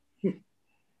 but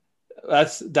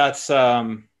that's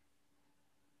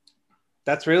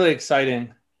really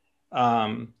exciting.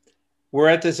 We're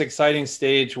at this exciting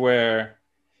stage where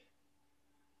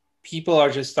people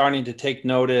are just starting to take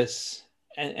notice,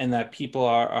 and that people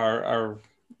are,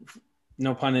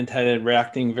 no pun intended,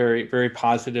 reacting very, very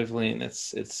positively, and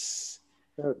it's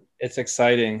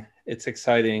exciting. It's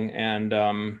exciting,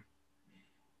 and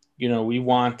we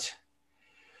want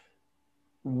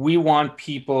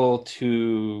people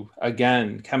to,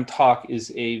 again, ChemTalk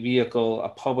is a vehicle, a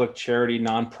public charity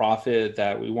nonprofit,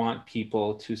 that we want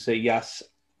people to say, yes,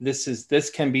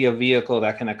 this can be a vehicle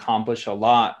that can accomplish a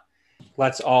lot.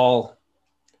 Let's all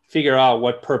figure out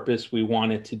what purpose we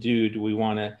want it to do. Do we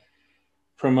want to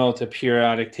promote the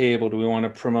periodic table? Do we want to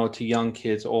promote to young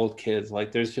kids, old kids?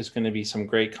 Like, there's just going to be some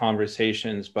great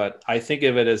conversations, but I think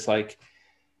of it as like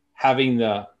having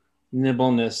the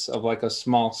nimbleness of like a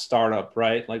small startup,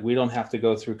 right? Like, we don't have to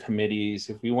go through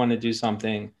committees. If we want to do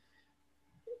something,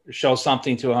 show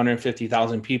something to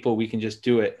 150,000 people, we can just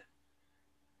do it.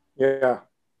 Yeah.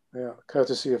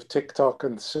 Courtesy of TikTok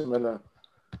and similar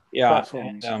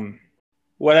platforms. And,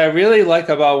 what I really like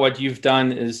about what you've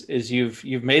done is you've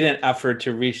made an effort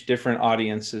to reach different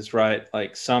audiences, right?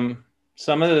 Like some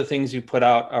of the things you put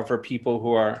out are for people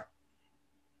who are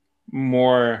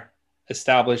more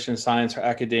established in science or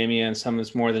academia, and some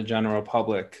is more the general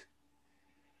public.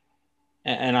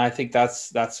 And I think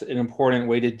that's an important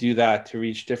way to do that, to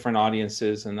reach different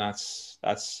audiences. And that's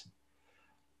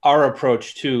our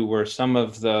approach too, where some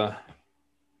of the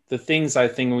things I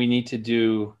think we need to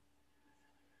do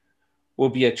will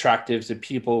be attractive to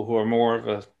people who are more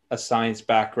of a science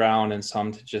background, and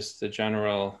some to just the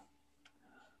general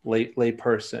lay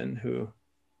person who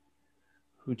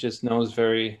just knows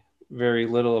very, very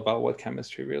little about what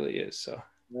chemistry really is. So,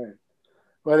 right.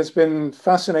 Well, it's been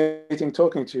fascinating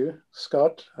talking to you,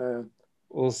 Scott.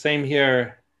 Well, same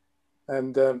here.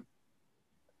 And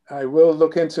I will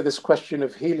look into this question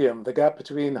of helium, the gap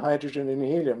between hydrogen and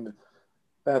helium.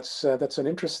 That's an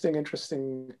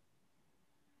interesting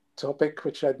topic,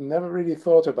 which I'd never really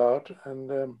thought about,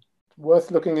 and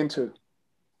worth looking into.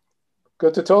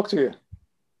 Good to talk to you.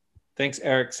 Thanks,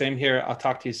 Eric. Same here. I'll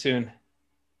talk to you soon.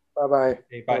 Bye-bye.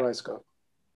 Okay, bye. Bye-bye, Scott.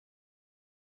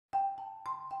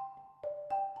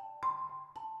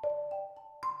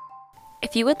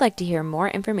 If you would like to hear more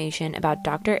information about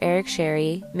Dr. Eric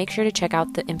Sherry, make sure to check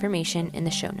out the information in the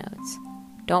show notes.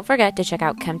 Don't forget to check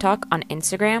out ChemTalk on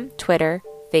Instagram, Twitter,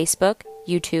 Facebook,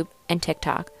 YouTube, and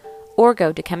TikTok, or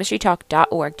go to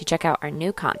chemistrytalk.org to check out our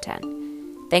new content.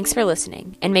 Thanks for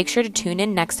listening, and make sure to tune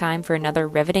in next time for another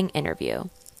riveting interview.